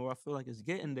now, or I feel like it's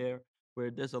getting there, where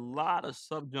there's a lot of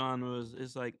subgenres.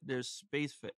 It's like there's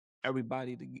space for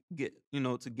everybody to get,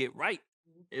 to get right.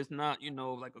 It's not,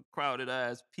 like a crowded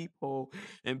ass peephole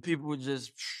and people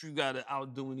just, you gotta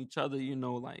outdoing each other,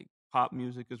 like pop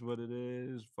music is what it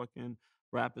is. Fucking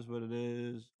Rap is what it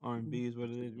is. R&B is what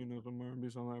it is. You know, some R&B,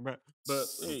 some like rap. But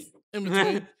hey, in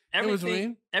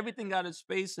between, everything got its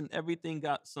space, and everything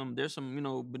got some. There's some,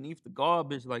 beneath the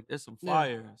garbage, like there's some Yeah.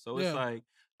 fire. So it's Yeah. like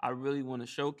I really want to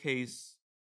showcase.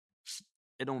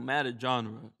 It don't matter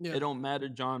genre. Yeah. It don't matter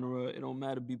genre. It don't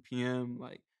matter BPM.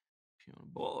 Like Peon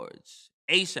boards,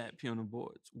 ASAP Peon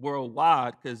boards,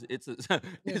 worldwide, because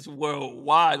it's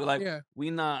worldwide. Like Yeah. we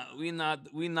not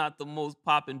the most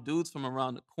popping dudes from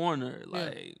around the corner. Yeah.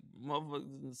 Like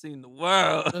motherfuckers seen the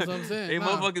world. That's what I'm saying. They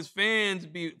motherfuckers fans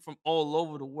be from all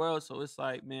over the world. So it's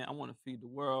like, man, I want to feed the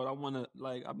world. I want to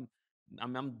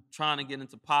I'm trying to get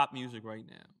into pop music right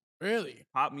now. Really?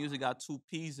 Pop music got 2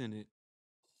 P's in it.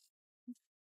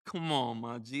 Come on,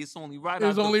 my G. It's only right.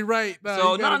 It's only right.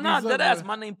 So that's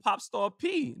my name, Pop Star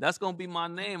P. That's gonna be my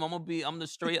name. I'm the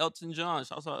straight Elton John.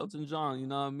 Shouts out Elton John. You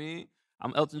know what I mean?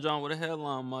 I'm Elton John with a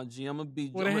headline, my G. I'm gonna be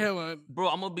with a headline, bro.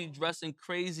 I'm gonna be dressing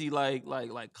crazy like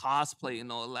cosplay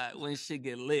and all that when shit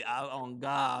get lit. On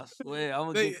God, I swear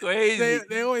I'm gonna get crazy.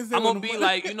 They always say I'm gonna be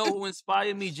like, who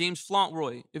inspired me? James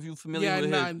Fauntleroy. If you familiar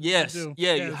with him, yes,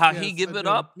 how he give it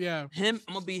up. Yeah, him.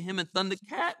 I'm gonna be him and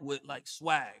Thundercat with like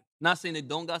swag. Not saying they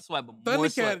don't got swag, but more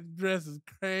Thundercat swag. dress is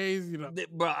crazy though.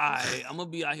 Bro, I'm gonna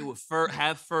be out here with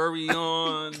half furry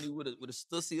on, with a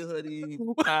Stussy hoodie,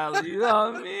 Palace, you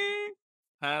know what I mean?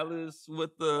 Palace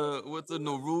with the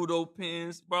Naruto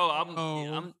pins, bro.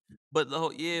 But the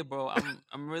whole bro.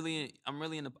 I'm really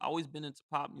into. I always been into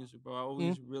pop music, bro. I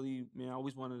always I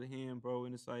always wanted to hear him, bro.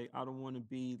 And it's like I don't want to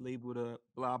be labeled a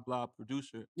blah blah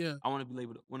producer. Yeah, I want to be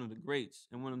labeled one of the greats,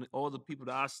 and all the people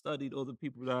that I studied, all the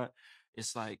people that.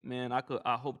 It's like, man,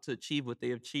 I hope to achieve what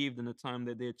they achieved in the time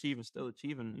that they achieve and still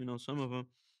achieving. You know, some of them,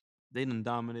 they done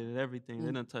dominated everything.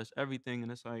 They done touched everything. And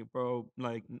it's like, bro,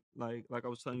 like I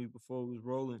was telling you before we was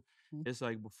rolling, it's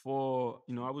like before,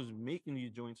 I was making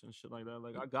these joints and shit like that.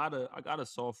 Like I got a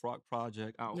soft rock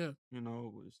project out,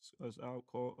 it's out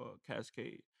called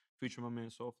Cascade, featuring my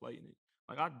man Soft Lightning.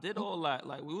 Like I did all that.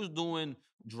 Like we was doing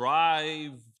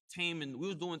Drive, we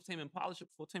was doing Tame Impala shit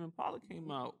before Tame Impala came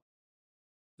out.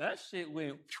 That shit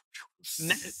went,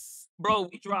 bro.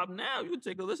 We drop now. You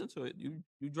take a listen to it. You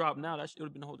drop now. That shit would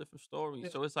have been a whole different story.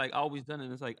 So it's like I always done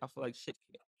it. It's like I feel like shit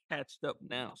catched up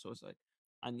now. So it's like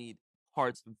I need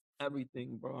parts of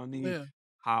everything, bro. I need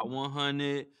Hot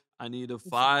 100. I need a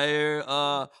fire.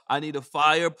 I need a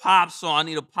fire pop song. I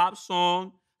need a pop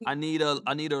song. I need a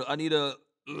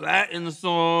Latin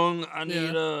song. I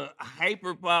need a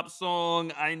hyper pop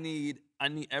song. I need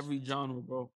every genre,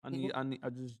 bro.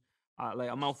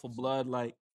 I'm out for blood.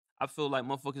 Like, I feel like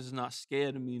motherfuckers is not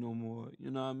scared of me no more.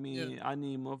 You know what I mean? I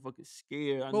need motherfuckers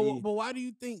scared. But why do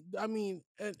you think? I mean,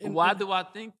 why do I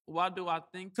think?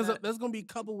 Because that's gonna be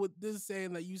coupled with this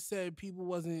saying that you said people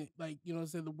wasn't like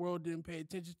said the world didn't pay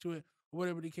attention to it, or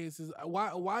whatever the case is.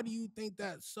 Why do you think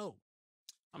that's so?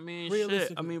 I mean,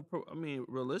 shit. I mean,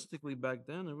 realistically, back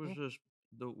then it was just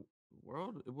the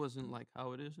world. It wasn't like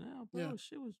how it is now, bro. Yeah.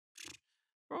 Shit was,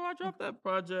 bro. I dropped that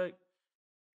project.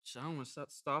 I'm gonna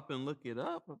stop and look it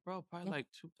up, but bro, probably like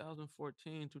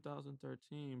 2014,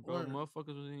 2013, bro.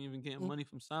 Motherfuckers wasn't even getting money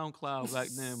from SoundCloud back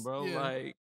then, bro.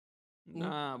 Like,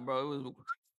 nah, bro.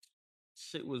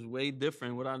 Shit was way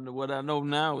different. What I know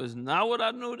now is not what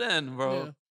I knew then, bro.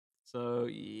 Yeah. So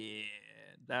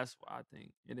that's why I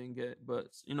think it didn't get. But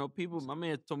people, my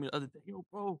man told me the other day, yo,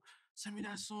 bro, send me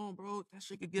that song, bro. That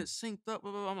shit could get synced up.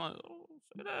 Blah, blah, blah. I'm like, oh,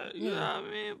 say that. You know what I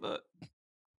mean? But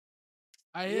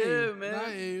I hear you, man.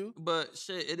 I hear you. But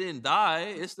shit, it didn't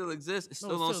die. It still exists. It's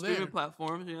still on streaming there.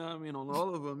 platforms. You know what I mean? On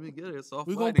all of them, you get it.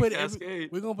 We're gonna put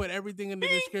everything in the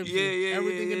description.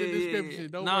 Everything in the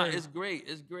description. Don't worry. It's great.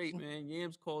 It's great, man.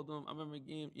 Yams called them. I remember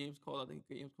Yams called. I think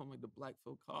Yams called him like the Black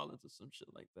Phil Collins or some shit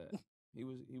like that. He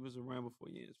was around before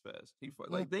Yams passed. Think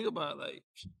about it, like,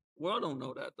 world don't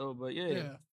know that though. But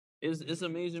yeah. It's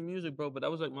amazing music, bro. But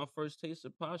that was like my first taste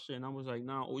of Pasha, and I was like,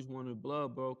 nah, I always wanted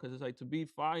blood, bro. Because it's like, to be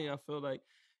fire, I feel like,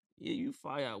 you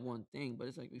fire at one thing, but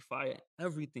it's like we fire at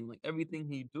everything. Like everything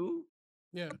he do,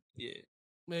 yeah.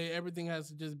 Man, everything has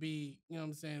to just be, you know what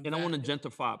I'm saying. And I want to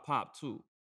gentrify pop too.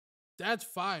 That's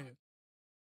fire.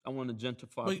 I want to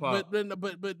gentrify pop,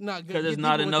 but not because there's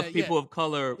not enough people of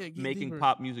color making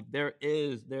pop music. There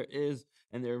is,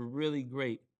 and they're really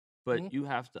great. But you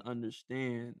have to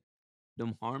understand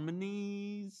them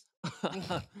harmonies.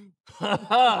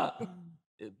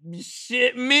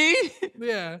 Shit me?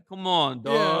 Yeah. Come on,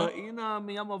 dog. Yeah. You know what I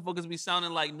mean? Y'all motherfuckers be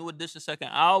sounding like New Edition second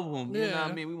album. You know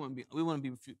what I mean? We want to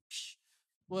be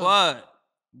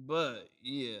but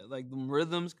yeah, like them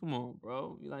rhythms, come on,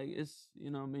 bro. Like it's,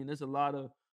 you know what I mean? There's a lot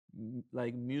of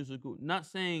like musical, not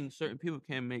saying certain people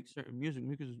can't make certain music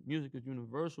because music is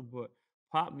universal, but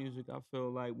pop music, I feel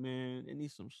like, man, it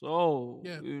needs some soul.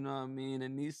 Yeah. You know what I mean? It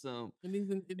needs some. It needs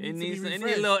to be It refreshed.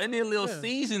 need a little Yeah.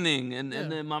 seasoning, and Yeah.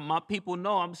 then my people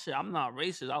know I'm not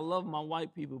racist. I love my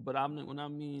white people, but when I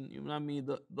mean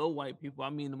the white people, I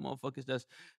mean the motherfuckers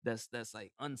that's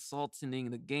like unsalting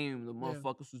the game, the Yeah.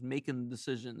 motherfuckers who's making the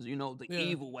decisions. You know, the Yeah.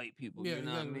 evil white people. Yeah, You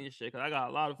know what I exactly. mean? Shit, 'cause I got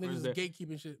a lot of friends Niggas is there.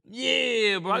 gatekeeping shit.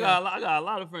 Yeah, bro. Yeah. I got a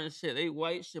lot of friends. Shit, they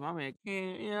white. Shit, my man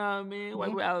Ken. You know what I mean? White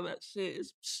people out of that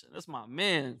shit. That's my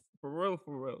man for real,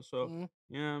 for real. So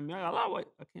you know what I mean? I got a lot of white.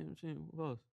 I can't even see who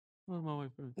else. Who's my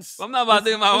white friend? Well, I'm not about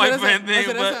to do my white friend thing,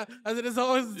 but I said it's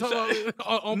always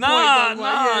on point. nah,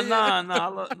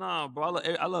 bro.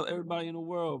 I love everybody in the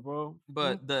world, bro.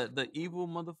 But the evil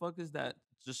motherfuckers that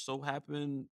just so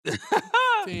happen to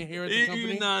inherit the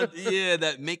company.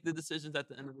 that make the decisions at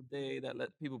the end of the day, that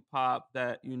let people pop,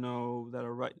 that that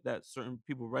are right, that certain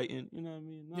people writing, you know what I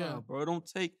mean? Nah, bro, it don't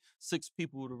take 6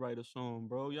 people to write a song,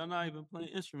 bro. Y'all not even playing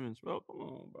instruments, bro. Come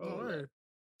on, bro. Oh,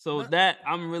 so that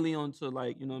I'm really onto,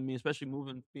 like, you know what I mean, especially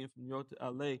being from New York to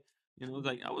LA. You know,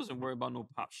 like, I wasn't worried about no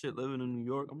pop shit living in New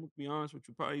York. I'm gonna be honest with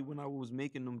you, probably when I was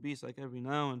making them beats like every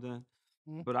now and then.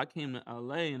 But I came to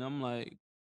LA and I'm like,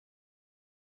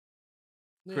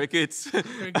 crickets.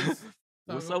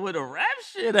 What's up with the rap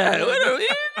shit at? You know what I mean?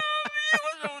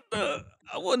 What's up with the?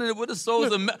 I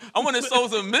wanted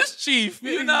souls of mischief.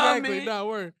 You know what I mean? Nah,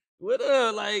 word. With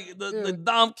the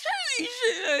Dom Kennedy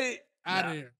shit. Out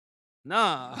of here.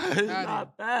 Nah, it's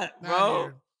not that,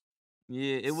 bro.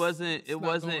 Yeah, it wasn't. It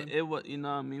was. You know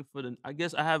what I mean? I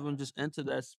guess I haven't just entered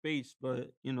that space,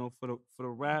 but you know, for the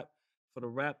rap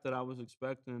that I was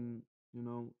expecting, you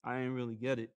know, I didn't really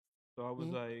get it. So I was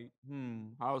like,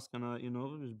 how else can I,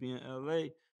 just be in LA,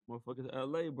 motherfuckers,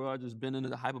 LA, bro? I just been in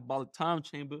the hyperbolic time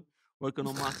chamber working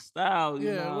on my style.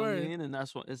 You know what I mean? And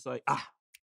that's what it's like.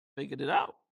 Figured it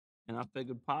out. And I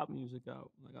figured pop music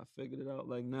out. Like, I figured it out.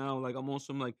 Like, now, like, I'm on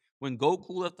some, like, when Goku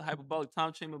left the hyperbolic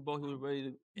time chamber, bro, he was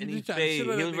ready to any fade. He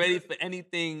was ready for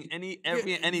anything,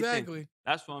 anything. Exactly.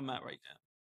 That's where I'm at right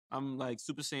now. I'm like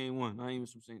Super Saiyan 1. I ain't even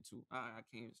Super Saiyan 2. I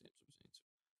can't even say Super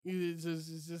Saiyan 2.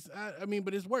 It's just, I mean,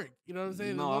 but it's work. You know what I'm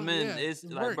saying? No, it's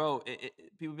like, work. Bro,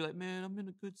 people be like, man, I'm in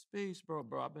a good space, bro.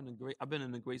 I've been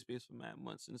in a great space for mad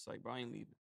months. And it's like, bro, I ain't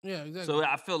leaving. Yeah, exactly. So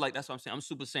I feel like that's what I'm saying. I'm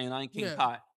Super Saiyan. I ain't King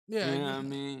Kai. Yeah, you know what I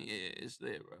mean? Yeah, it's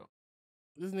there, bro.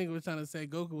 This nigga was trying to say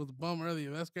Goku was a bum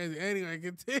earlier. That's crazy. Anyway,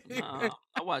 continue. Nah,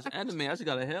 I watch anime. I just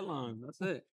got a headline. That's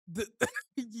it.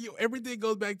 Everything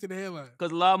goes back to the headline.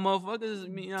 Cause a lot of motherfuckers,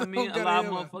 you know what I mean? A lot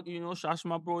of motherfuckers, shout out to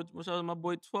my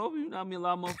boy 12. You know what I mean? A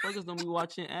lot of motherfuckers don't be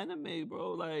watching anime,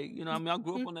 bro. Like, you know what I mean? I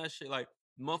grew up on that shit. Like,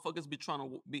 motherfuckers be trying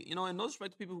to be, and no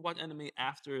disrespect to people who watch anime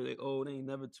after, they ain't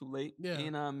never too late. Yeah. You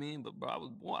know what I mean? But bro, I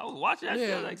was watching that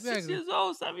shit like 6 years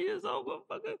old, 7 years old,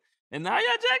 motherfucker. And now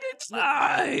y'all jackets?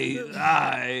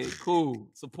 Alright, cool.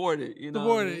 Support it, you know.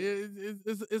 Support it.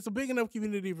 It's a big enough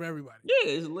community for everybody.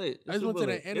 Yeah, it's lit. I just went to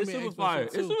that anime. It's super fire.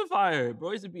 It's super fire, bro.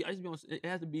 I used to be on. It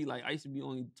had to be like, I used to be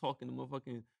only talking to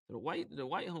motherfucking the white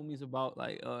homies about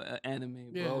like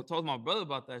anime, bro. Yeah. Talk to my brother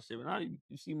about that shit. But now you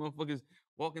see motherfuckers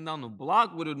walking down the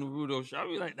block with a Naruto shirt. I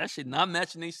be like, that shit not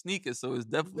matching their sneakers, so it's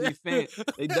definitely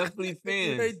They definitely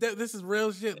fans. This is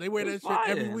real shit. They wear that shit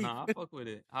every week. Nah, I fuck with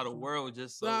it. How the world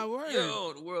just so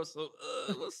the world so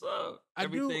what's up?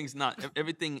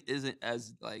 Everything isn't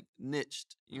as like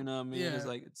niched. You know what I mean? Yeah. It's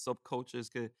like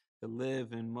subcultures could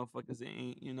live and motherfuckers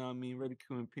ain't, you know what I mean,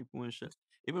 ridiculing people and shit.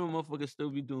 Even when motherfuckers still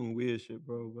be doing weird shit,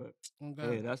 bro. But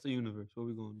hey, that's the universe. What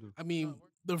we gonna do? I mean,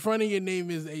 the front of your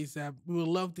name is ASAP. We would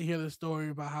love to hear the story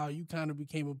about how you kind of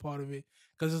became a part of it,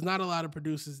 because there's not a lot of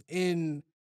producers in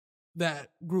that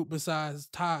group besides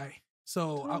Ty.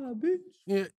 So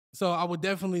so I would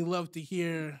definitely love to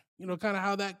hear, kind of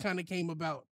how that kind of came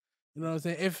about. You know what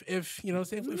I'm saying? If you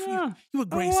would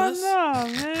grace us. No,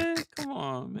 man. Come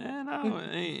on, man.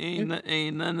 Ain't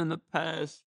nothing in the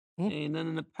past. Ain't nothing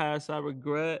in the past I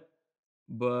regret,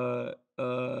 but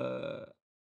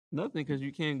nothing, because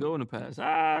you can't go in the past.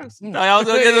 I was gonna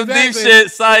get some deep shit.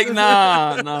 Psych,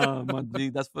 nah, my G.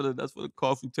 That's for the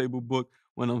coffee table book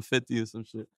when I'm 50 or some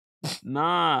shit.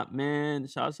 Nah, man.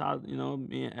 Shout out,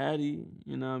 me and Addy,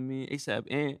 you know what I mean?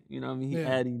 ASAP Ant, you know what I mean? He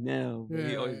Addy now, but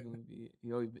he always gonna be.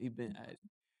 He been Addy.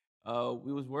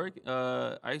 We was working.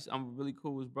 I'm really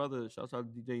cool with his brother. Shout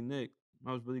out to DJ Nick.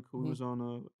 I was really cool. It was on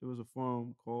it was a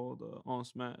forum called On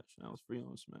Smash. And I was free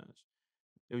on Smash.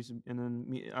 And then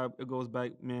it goes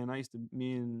back, man.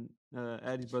 Me and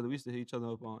Addy's brother, we used to hit each other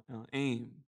up on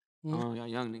AIM.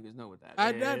 Young niggas know what that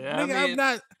I is. I'm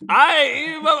not.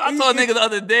 I told a nigga the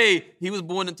other day, he was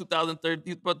born in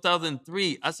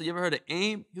 2003. I said, you ever heard of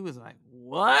AIM? He was like,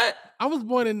 what? I was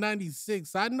born in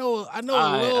 '96. I know a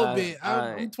little bit.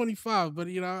 I'm 25, but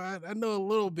I know a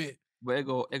little bit. But it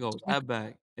goes that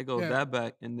back. It goes Yeah. that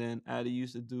back. And then Addy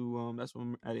used to do that's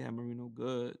when Addy had Merino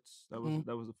Goods. That was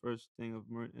the first thing of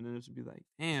Merino. And then it would be like,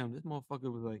 damn, this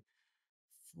motherfucker was like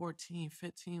 14,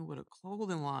 15 with a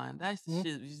clothing line. That shit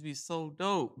used to be so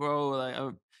dope, bro. Like,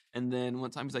 and then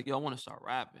one time he's like, yo, I want to start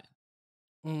rapping.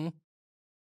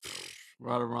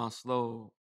 Right Around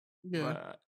Slow.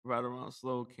 Yeah. Right Around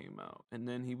Slow came out. And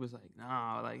then he was like,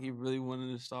 nah, like he really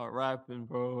wanted to start rapping,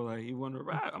 bro. Like he wanted to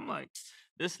rap. I'm like,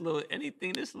 this little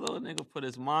nigga put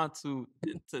his mind to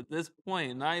this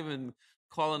point, not even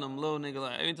calling him little nigga.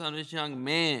 Like every time this young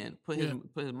man put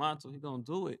his mind to, he gonna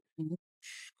do it.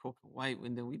 Coke and White,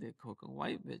 and then we did Coke and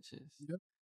White bitches. Yep.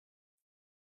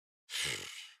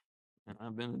 And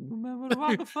I've been a member of the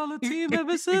Rockefeller team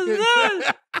ever since then.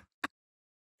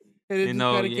 And it just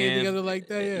kind of came together like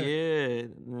that, yeah.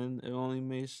 And then it only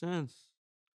made sense.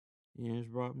 Yams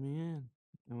brought me in.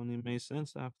 It only made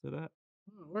sense after that.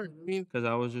 Because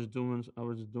I was just doing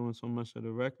so much of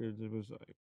the records. It was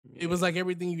like it was like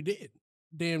everything you did,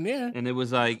 damn near. And it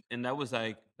was like, and I was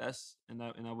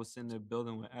sitting there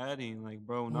building with Addy, and like,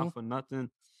 bro, not for nothing.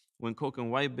 When Coke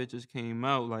and White bitches came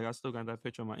out, like I still got that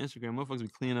picture on my Instagram. Motherfuckers be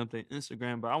cleaning up their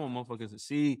Instagram, but I want motherfuckers to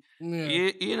see.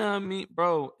 Yeah. You know what I mean?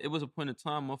 Bro, it was a point in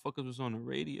time motherfuckers was on the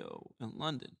radio in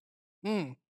London.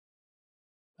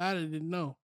 I didn't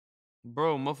know.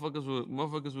 Bro, motherfuckers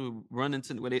would run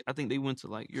into I think they went to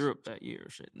like Europe that year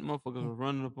or shit. Motherfuckers were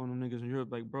running up on them niggas in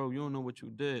Europe like, bro, you don't know what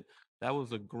you did. That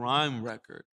was a grime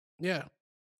record. Yeah.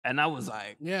 And I was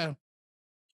like, yeah.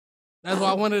 That's why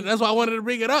I wanted to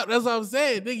bring it up. That's what I'm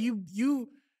saying. Nigga,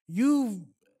 you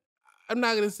I'm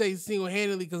not gonna say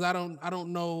single-handedly because I don't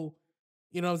know,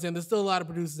 you know what I'm saying? There's still a lot of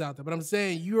producers out there, but I'm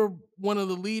saying you're one of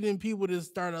the leading people to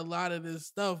start a lot of this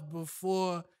stuff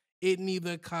before it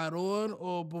neither caught on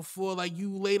or before like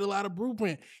you laid a lot of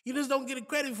blueprint. You just don't get a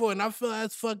credit for it, and I feel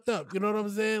that's fucked up. You know what I'm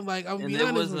saying? Like I'm be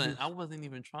honest with you. I wasn't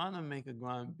even trying to make a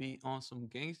grind beat on some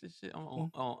gangster shit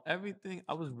on everything.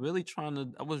 I was really trying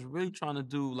to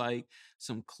do like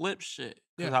some clip shit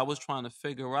because I was trying to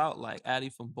figure out like Addy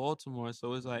from Baltimore.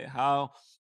 So it's like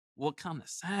what kind of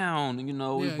sound, we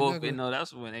both, exactly.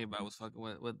 That's when everybody was fucking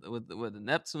with the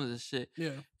Neptunes and shit.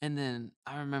 Yeah. And then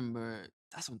I remember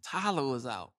that's when Tyler was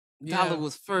out. Tyler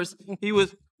was first. He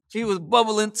was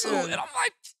bubbling too, and I'm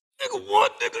like, nigga,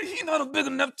 what, nigga? He not a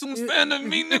bigger Neptunes fan than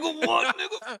me, nigga. What,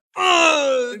 nigga?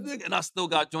 Nigga. And I still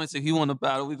got joints. If you want to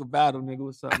battle, we could battle, nigga.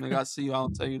 What's up, nigga? I see you. I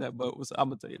don't tell you that, but I'm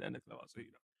gonna tell you that next time I see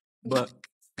you. But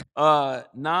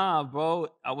nah, bro.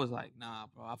 I was like, nah,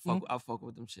 bro. I fuck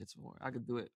with them shits more. I could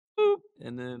do it.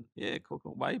 And then Coke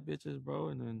and White bitches, bro.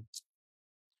 And then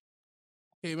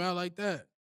came out like that.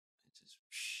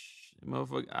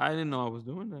 Motherfucker, I didn't know I was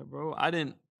doing that, bro. I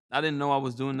didn't know I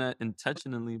was doing that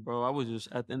intentionally, bro. I was just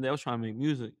at the end. I was trying to make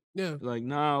music. Yeah. Like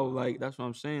now, like that's what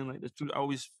I'm saying. Like I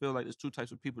always feel like there's two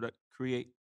types of people that create.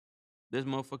 There's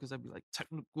motherfuckers that be like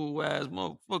technical ass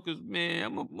motherfuckers, man.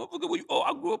 I'm a motherfucker.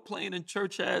 I grew up playing in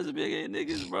church ass big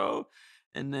niggas, bro.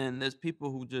 And then there's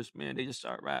people who just, man, they just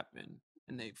start rapping.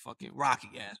 And they fucking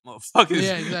rocky ass motherfuckers.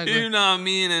 Yeah, exactly. You know what I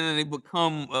mean? And then they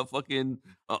become a fucking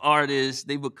artist.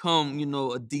 They become,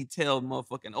 a detailed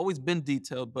motherfucking. Always been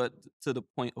detailed, but to the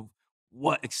point of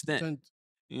what extent?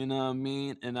 You know what I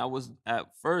mean? And I was at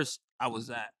first. I was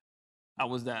that.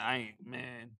 I ain't,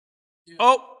 man. Yeah.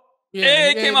 Oh,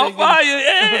 it came out fire.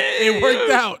 Hey, it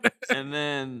worked out. and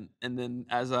then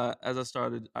as I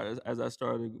started,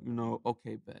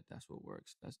 okay, bet that's what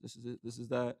works. This is it. This is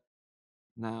that.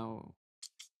 Now.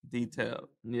 Detail.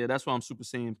 Yeah, that's why I'm Super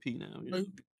Saiyan P now.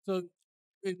 So,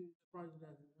 you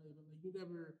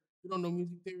don't know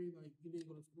music theory, like you didn't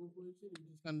go to school for this shit. You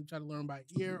just kind of try to learn by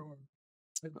ear, or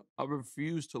I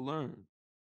refuse to learn.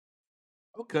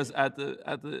 Because at the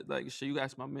you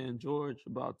asked my man George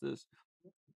about this.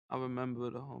 I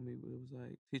remember the homie. It was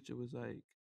like teacher was like,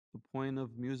 the point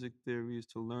of music theory is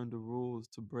to learn the rules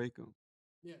to break them.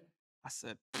 Yeah. I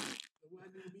said,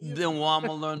 then why I'm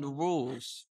gonna learn the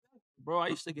rules? Bro, I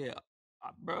used to get,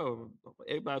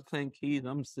 everybody playing keys,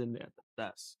 I'm sitting there at the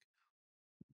desk.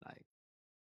 Like,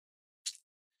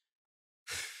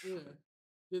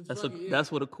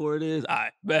 that's what a chord is. I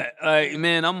bet. Like,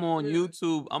 man, I'm on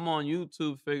YouTube. I'm on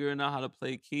YouTube figuring out how to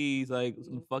play keys. Like,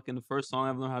 the first song I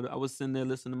ever learned I was sitting there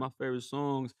listening to my favorite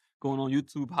songs, going on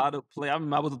YouTube, how to play. I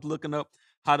remember I was looking up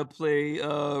how to play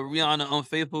Rihanna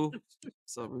Unfaithful.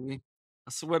 So, really,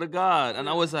 I swear to God. And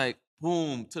I was like,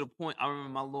 boom, to the point. I remember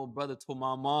my little brother told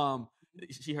my mom,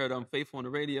 she heard Unfaithful on the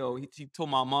radio. She told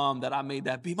my mom that I made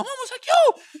that beat. My mom was like, yo,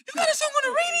 you got a song on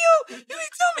the radio? You didn't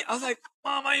tell me. I was like,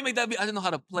 Mom, I didn't make that beat. I didn't know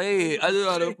how to play it. I didn't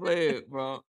know how to play it,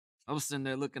 bro. I was sitting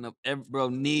there looking up every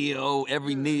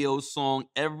Neo song,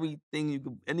 everything you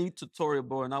could, any tutorial,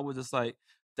 bro. And I was just like,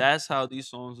 that's how these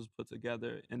songs was put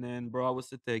together. And then, bro, I would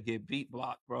sit there get beat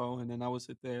blocked, bro. And then I would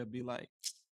sit there and be like,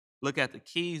 look at the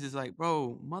keys. It's like,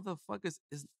 bro, motherfuckers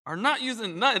are not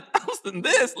using nothing else than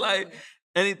this. Like,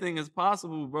 anything is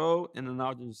possible, bro. And then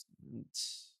I'll just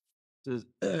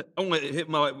I want to hit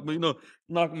knock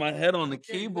my head on the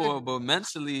keyboard, but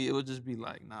mentally it would just be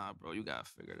like, nah, bro, you gotta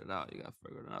figure it out. You gotta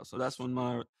figure it out. So that's when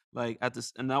my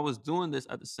and I was doing this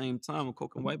at the same time with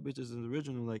Coke and White Bitches is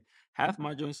original. Like half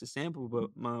my joints is sample,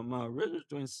 but my original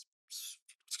joints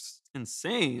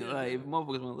insane. Like if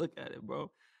motherfuckers want to look at it, bro.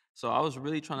 So I was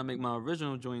really trying to make my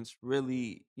original joints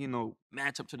really,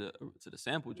 match up to the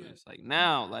sample joints. Like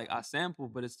now, like I sample,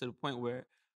 but it's to the point where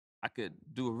I could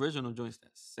do original joints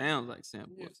that sounds like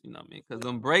samples. You know what I mean? Because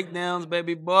them breakdowns,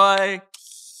 baby boy,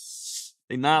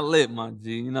 they not lit, my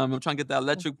G. You know what I mean? I'm trying to get that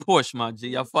electric Porsche, my G.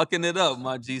 Y'all fucking it up,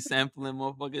 my G. Sampling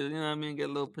motherfuckers, you know what I mean? Get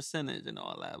a little percentage and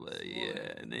all that. But they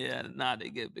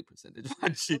get a big percentage, my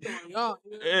G.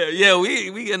 Yeah,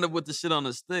 we end up with the shit on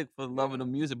the stick for loving the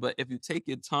music. But if you take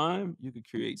your time, you could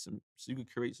create some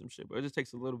shit. But it just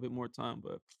takes a little bit more time.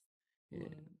 But yeah,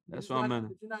 that's what I'm in.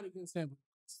 But you're not against sampling.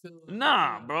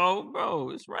 Nah,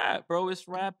 bro, it's rap, bro. It's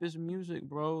rap, it's music,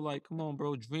 bro. Like, come on,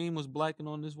 bro. Dream was blacking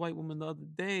on this white woman the other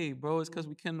day, bro. It's because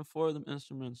we can't afford them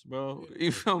instruments, bro.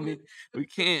 You feel me? We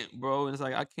can't, bro. And it's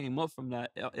like I came up from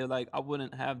that. Like I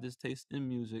wouldn't have this taste in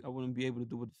music. I wouldn't be able to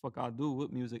do what the fuck I do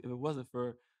with music if it wasn't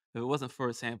for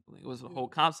sampling. It was the whole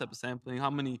concept of sampling. How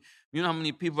many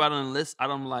people I done list? I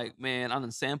done like, man, I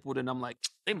done sampled and I'm like,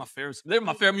 they're my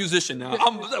favorite musician now.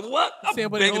 I'm like, what? I'm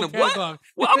begging them. What?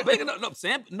 Well, I'm begging them. No,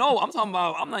 no, I'm talking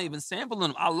about. I'm not even sampling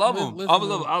them. I love them. I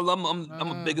love them.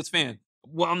 I'm a biggest fan.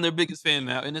 Well, I'm their biggest fan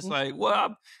now, and it's like, well,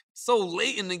 I'm so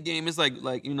late in the game. It's like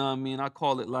you know what I mean. I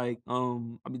call it like I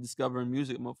be discovering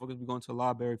music. Motherfuckers be going to the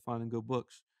library finding good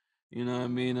books. You know what I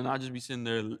mean? And I just be sitting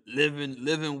there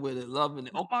living with it, loving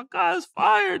it. Oh my God, it's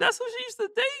fire. That's what she used to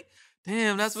date.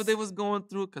 Damn, that's what they was going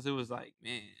through. Cause it was like,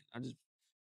 man,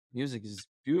 music is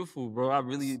beautiful, bro.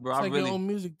 It's like your own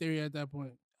music theory at that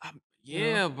point.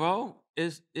 Yeah, bro.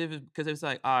 Because it's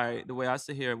like, all right, the way I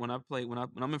sit here when I'm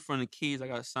in front of the keys, I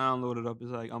got sound loaded up.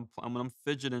 It's like I'm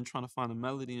fidgeting trying to find a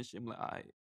melody and shit. I'm like, all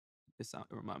right, it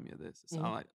remind me of this. It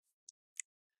sound like,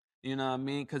 you know what I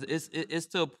mean? Because it's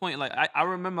to a point. Like I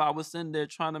remember I was sitting there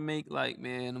trying to make like,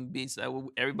 man, them beats that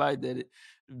everybody did it.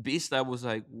 Beats that was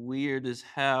like weird as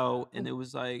hell, and it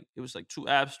was like too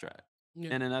abstract. Yeah.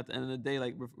 And then at the end of the day,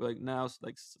 like now, it's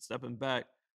like stepping back,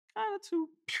 kind of too.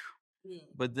 Yeah.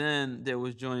 But then there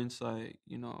was joints like,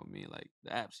 you know what I mean, like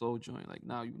the Absol joint, like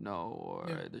Now You Know, or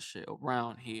the shit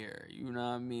Around Here, you know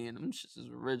what I mean? Them shits is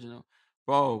original.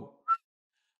 Bro.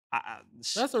 That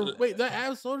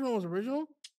Absol joint was original?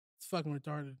 It's fucking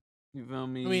retarded. You feel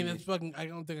me? I mean, it's fucking, I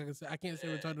don't think I can't say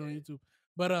retarded on YouTube.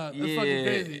 But it's fucking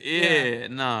crazy. Yeah,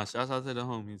 nah, shouts out to the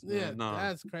homies, man. Yeah, nah.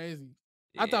 That's crazy.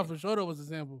 Yeah. I thought for sure that was a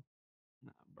sample.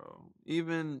 Nah, bro.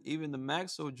 Even the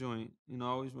Maxo joint, you know, I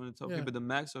always want to tell people the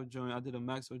Maxo joint. I did a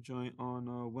Maxo joint on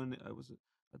when I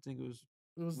think it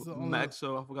was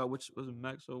Maxo. I forgot which was it,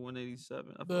 Maxo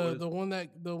 187.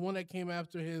 The one that came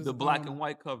after his the black and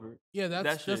white cover. Yeah,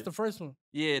 that's the first one.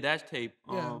 Yeah, that's tape.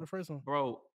 Yeah, the first one.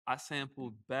 Bro, I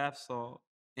sampled Bath Salt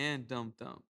and Dum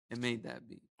Dum and made that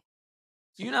beat.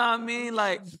 You know what I mean?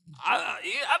 Like I've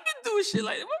been doing shit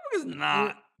like motherfuckers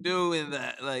not doing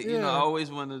that. Like you know, I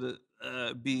always wanted to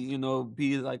be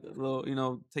like a little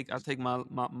I take my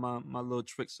little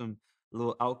tricks, some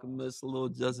little Alchemist, a little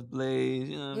Just Blaze,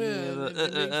 you know what I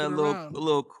mean? A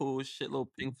little cool shit, little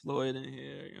Pink Floyd in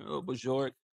here, a little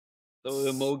Bjork. Throw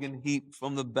the Mogan Heap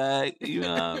from the back, you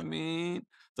know what I mean?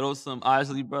 Throw some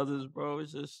Isley Brothers, bro.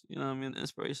 It's just, you know what I mean,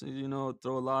 inspirations,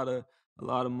 throw a lot of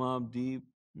Mobb Deep,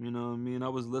 you know what I mean? I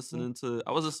was listening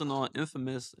on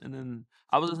Infamous, and then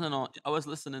I was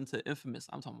listening to Infamous.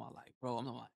 I'm talking about I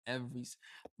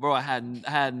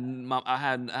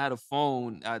had a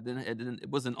phone. It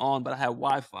wasn't on, but I had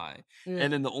Wi-Fi. Yeah.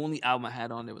 And then the only album I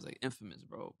had on there was like Infamous,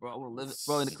 bro. I would live,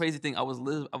 bro. And the crazy thing, I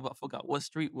forgot what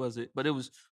street was it, but it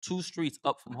was 2 streets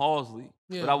up from Halsley.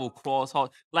 Yeah. But I would cross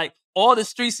Halsley. Like all the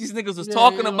streets these niggas was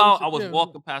talking about, I was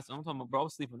walking past them. I'm talking about, bro, I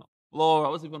was sleeping on the floor. I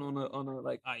was sleeping on a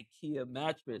like IKEA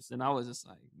mattress, and I was just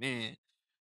like, man,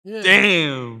 Yeah.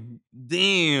 Damn,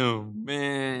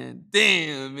 man.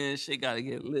 Shit gotta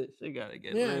get lit. Shit gotta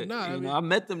get Yeah, lit. nah, I You know, mean, I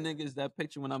met them niggas. That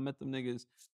picture when I met them niggas,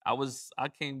 I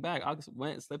came back. I just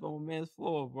went and slept on my man's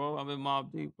floor, bro. I'm in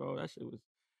Mob Deep, bro.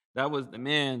 That was the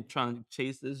man trying to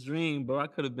chase this dream, bro. I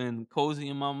could have been cozy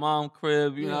in my mom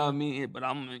crib, you know what I yeah. mean? But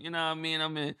you know what I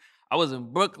mean? I was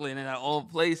in Brooklyn and at all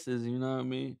places, you know what I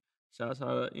mean? Shouts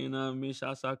out, you know what I mean?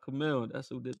 Shouts out Camille. That's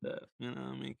who did that. You know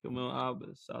what I mean? Camille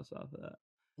Albers. Shouts out for that.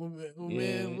 Man,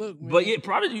 Yeah. look, But man. yeah,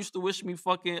 Prodigy used to wish me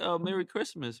fucking Merry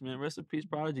Christmas, man. Rest in peace,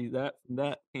 Prodigy. That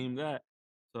came that.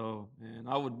 So,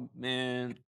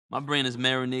 man, my brain is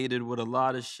marinated with a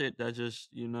lot of shit that just,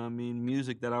 you know what I mean,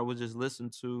 music that I would just listen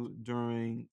to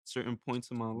during certain points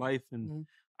in my life. And Mhm.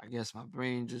 I guess my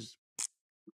brain just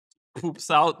poops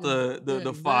out Yeah, yeah,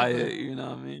 the fire, exactly. you know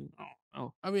what I mean?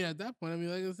 Oh. I mean, at that point, I mean,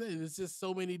 like I said, it's just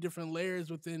so many different layers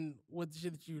within what the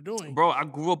shit that you're doing. Bro, I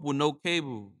grew up with no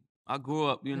cable. I grew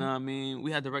up, you know Mhm. what I mean?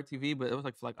 We had DirecTV, but it was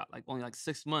like for like only like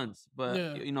 6 months. But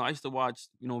Yeah, you know, I used to watch,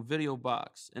 Video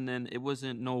Box, and then it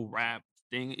wasn't no rap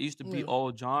thing. It used to be yeah.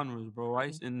 all genres, bro,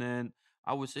 right? Mhm. And then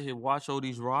I would sit here watch all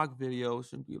these rock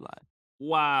videos and be like,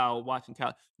 wow, watching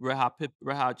Red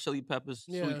Hot Chili Peppers,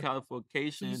 Sweet Yeah. So you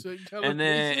Californication, said and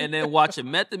calibration. then watch a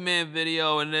Method Man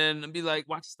video, and then be like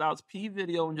watch Styles P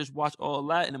video, and just watch all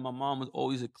that. And then my mom was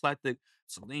always eclectic.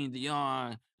 Celine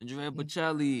Dion, Andrea Mhm.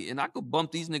 Bocelli, and I could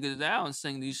bump these niggas out and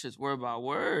sing these shits word by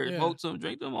word, Yeah. smoke them,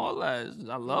 drink them, all that.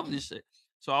 I love Mhm. this shit.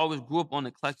 So I always grew up on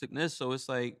eclecticness. So it's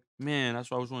like, man, that's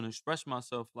why I was want to express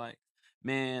myself. Like,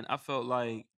 man, I felt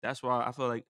like that's why I felt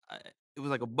like it was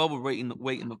like a bubble waiting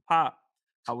to pop.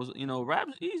 I was,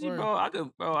 rap's easy, Word.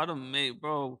 bro. I done made,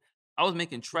 bro. I was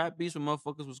making trap beats when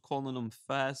motherfuckers was calling them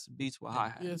fast beats with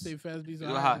hi Yeah, hats. say fast beats.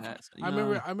 With I hi had. hats, I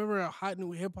remember. I remember a hot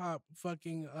new hip hop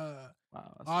fucking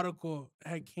Wow, article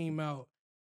had came out.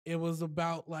 It was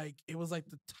about like it was like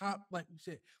the top like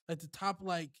shit like the top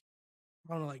like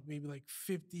I don't know like maybe like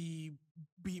 50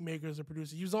 beat makers or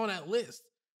producers. He was on that list,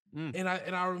 mm. and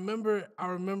I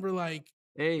remember like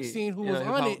Hey, seeing who was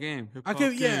yeah, on it. hip I hop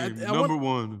could game, I want number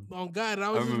one. on God. And I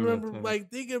I was just remember that remember time. like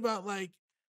thinking about like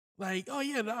oh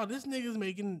yeah no this nigga's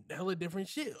making hella different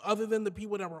shit other than the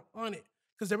people that were on it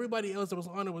because everybody else that was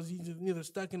on it was either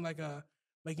stuck in like a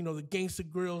like the Gangsta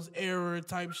Grills era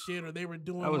type shit or they were That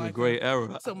doing was a like great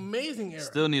era. it's an amazing era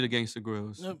Still need a Gangsta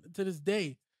Grills. to this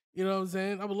day. You know what I'm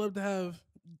saying? I would love to have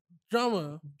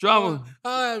drama. Drama.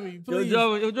 Holla at me, Yo, please.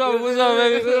 Drama, what's up,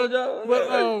 baby? Yo, But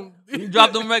Drama. You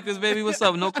drop them records, baby. What's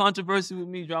up? No controversy with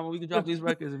me, Drama. We can drop these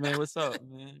records, man. What's up,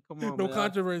 man? Come on, no man.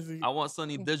 controversy. I want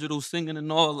Sonny Digital singing and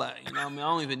all that. You know what I mean? I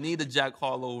don't even need a Jack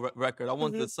Harlow record. I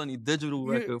want the Sonny Digital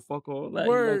record. Fuck all that. You go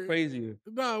Word. crazier.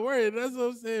 No, word. That's what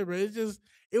I'm saying, bro.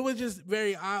 It was just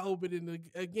very eye opening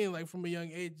again, like from a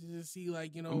young age to just see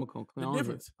like, I'm gonna come the clean on it.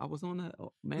 difference. I was on that.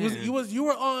 Oh, man. You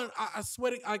were on I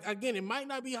swear to, again, it might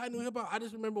not be hot new hip hop. I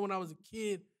just remember when I was a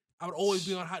kid, I would always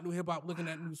be on hot new hip hop looking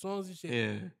at new songs and shit.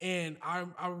 Yeah. And I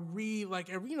read like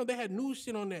every they had new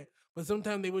shit on there, but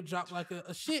sometimes they would drop like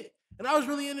a shit. And I was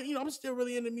really into, I'm still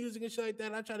really into music and shit like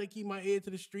that. I try to keep my ear to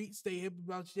the street, stay hip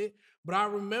about shit. But I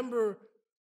remember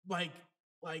like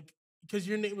like because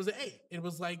your name was an A. It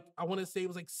was like I want to say it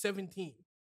was like 17. It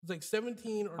was like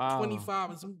 17 or Wow.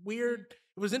 25. It's weird.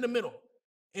 It was in the middle.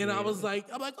 And I was like,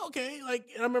 I'm like, okay. Like,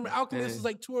 and I remember Alchemist was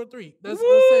like 2 or 3. That's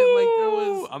what I'm saying. Like there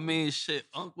was I mean, shit,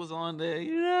 Unc was on there.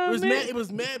 You know what I mean? it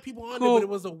was mad people on there, Cool, but it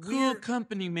was a cool weird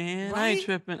company, man. I right? ain't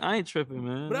tripping,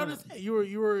 man. But I was just saying, you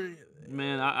were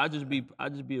Man, I just be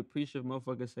appreciative.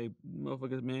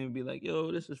 Motherfuckers, man, be like,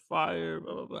 yo, this is fire.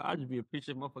 Blah, blah, blah. I just be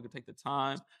appreciative. Motherfucker, take the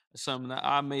time. It's something that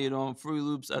I made on Free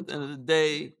Loops at the end of the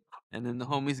day, and then the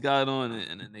homies got on it,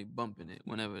 and then they bumping it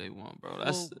whenever they want, bro.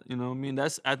 That's well, you know what I mean.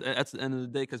 That's the end of the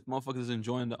day because motherfuckers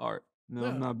enjoying the art. You know,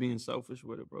 I'm yeah, not being selfish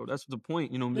with it, bro. That's the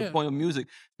point. You know, the yeah. point of music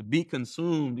to be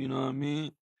consumed. You know what I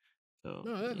mean? So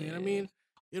No, that man. I yeah. mean,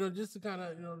 just to kind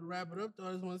of, to wrap it up, though,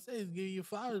 I just want to say is give you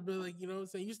flowers, but like, I'm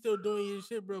saying you still doing your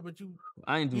shit, bro. But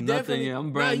I ain't you do nothing definitely yet.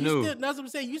 I'm brand you new. still. That's what I'm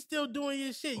saying. You still doing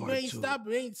your shit. You Part ain't two.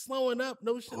 stopping. Ain't slowing up.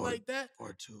 No shit like that.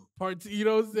 Part two. Part 2. You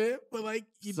know what I'm saying? But like,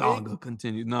 you Saga dig?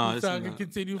 continue. No, The it's saga not.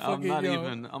 continue. I'm Fucking not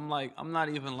even. I'm not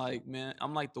even like, man.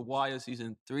 I'm like The Wire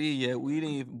season 3 yet. We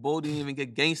didn't even. Bo didn't even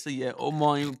get gangster yet.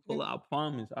 Omar didn't even pull out. I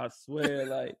promise. I swear.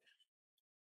 Like,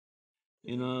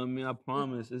 you know what I mean. I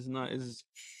promise. It's not.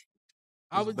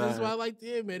 I It's was just what I bad. like to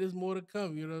hear, man. There's more to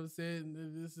come. You know what I'm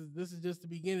saying? This is just the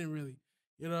beginning, really.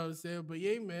 You know what I'm saying? But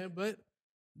yeah, man. But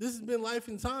this has been Life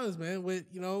and Times, man. With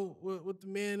with the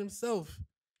man himself.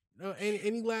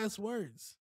 Any last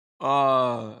words?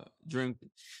 Drink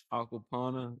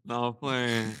aquapana. No, I'm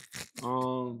playing.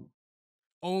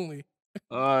 Only.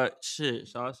 Shit.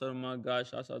 Shout out to my guy.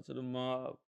 Shout out to the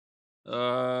mob.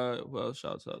 Well,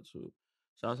 shout out to.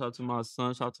 Shout out to my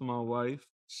son. Shout out to my wife.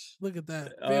 Look at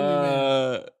that family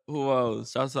man. Who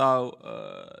else? Shout out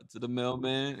to the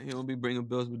mailman. He don't be bringing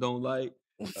bills we don't like.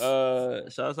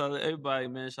 Shout out to everybody,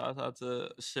 man. Shout out to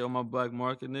shit on my black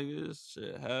market niggas.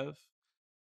 Shit, have.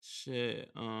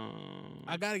 Shit.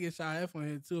 I gotta get Shy F on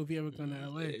here too if he ever come to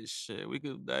LA. Shit, we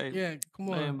could. Yeah, come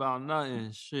on. Ain't about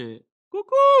nothing. Shit.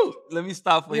 Cuckoo. Let me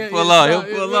stop when he pull up. He'll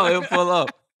pull up. He'll pull up.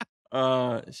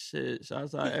 Shit.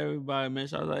 Shouts out everybody, man.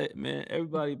 Shouts out, man.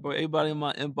 Everybody, bro. Everybody in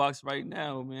my inbox right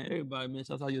now, man. Everybody, man.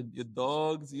 Shouts out your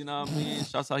dogs. You know what I mean?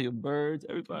 Shouts out your birds.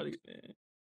 Everybody, man.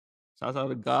 Shouts out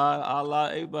to God, Allah,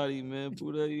 everybody, man.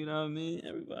 Buddha, you know what I mean?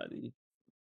 Everybody.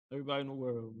 Everybody in the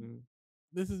world, man.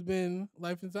 This has been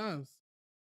Lyfe and Tymes.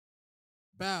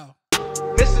 Bow.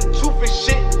 Listen, truth and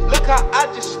shit. Look how I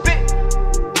just spit.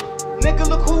 Nigga,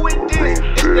 look who it is.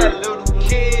 It's that little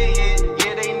kid.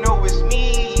 Yeah, they know it's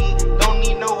me. Don't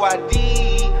need no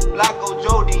ID. Block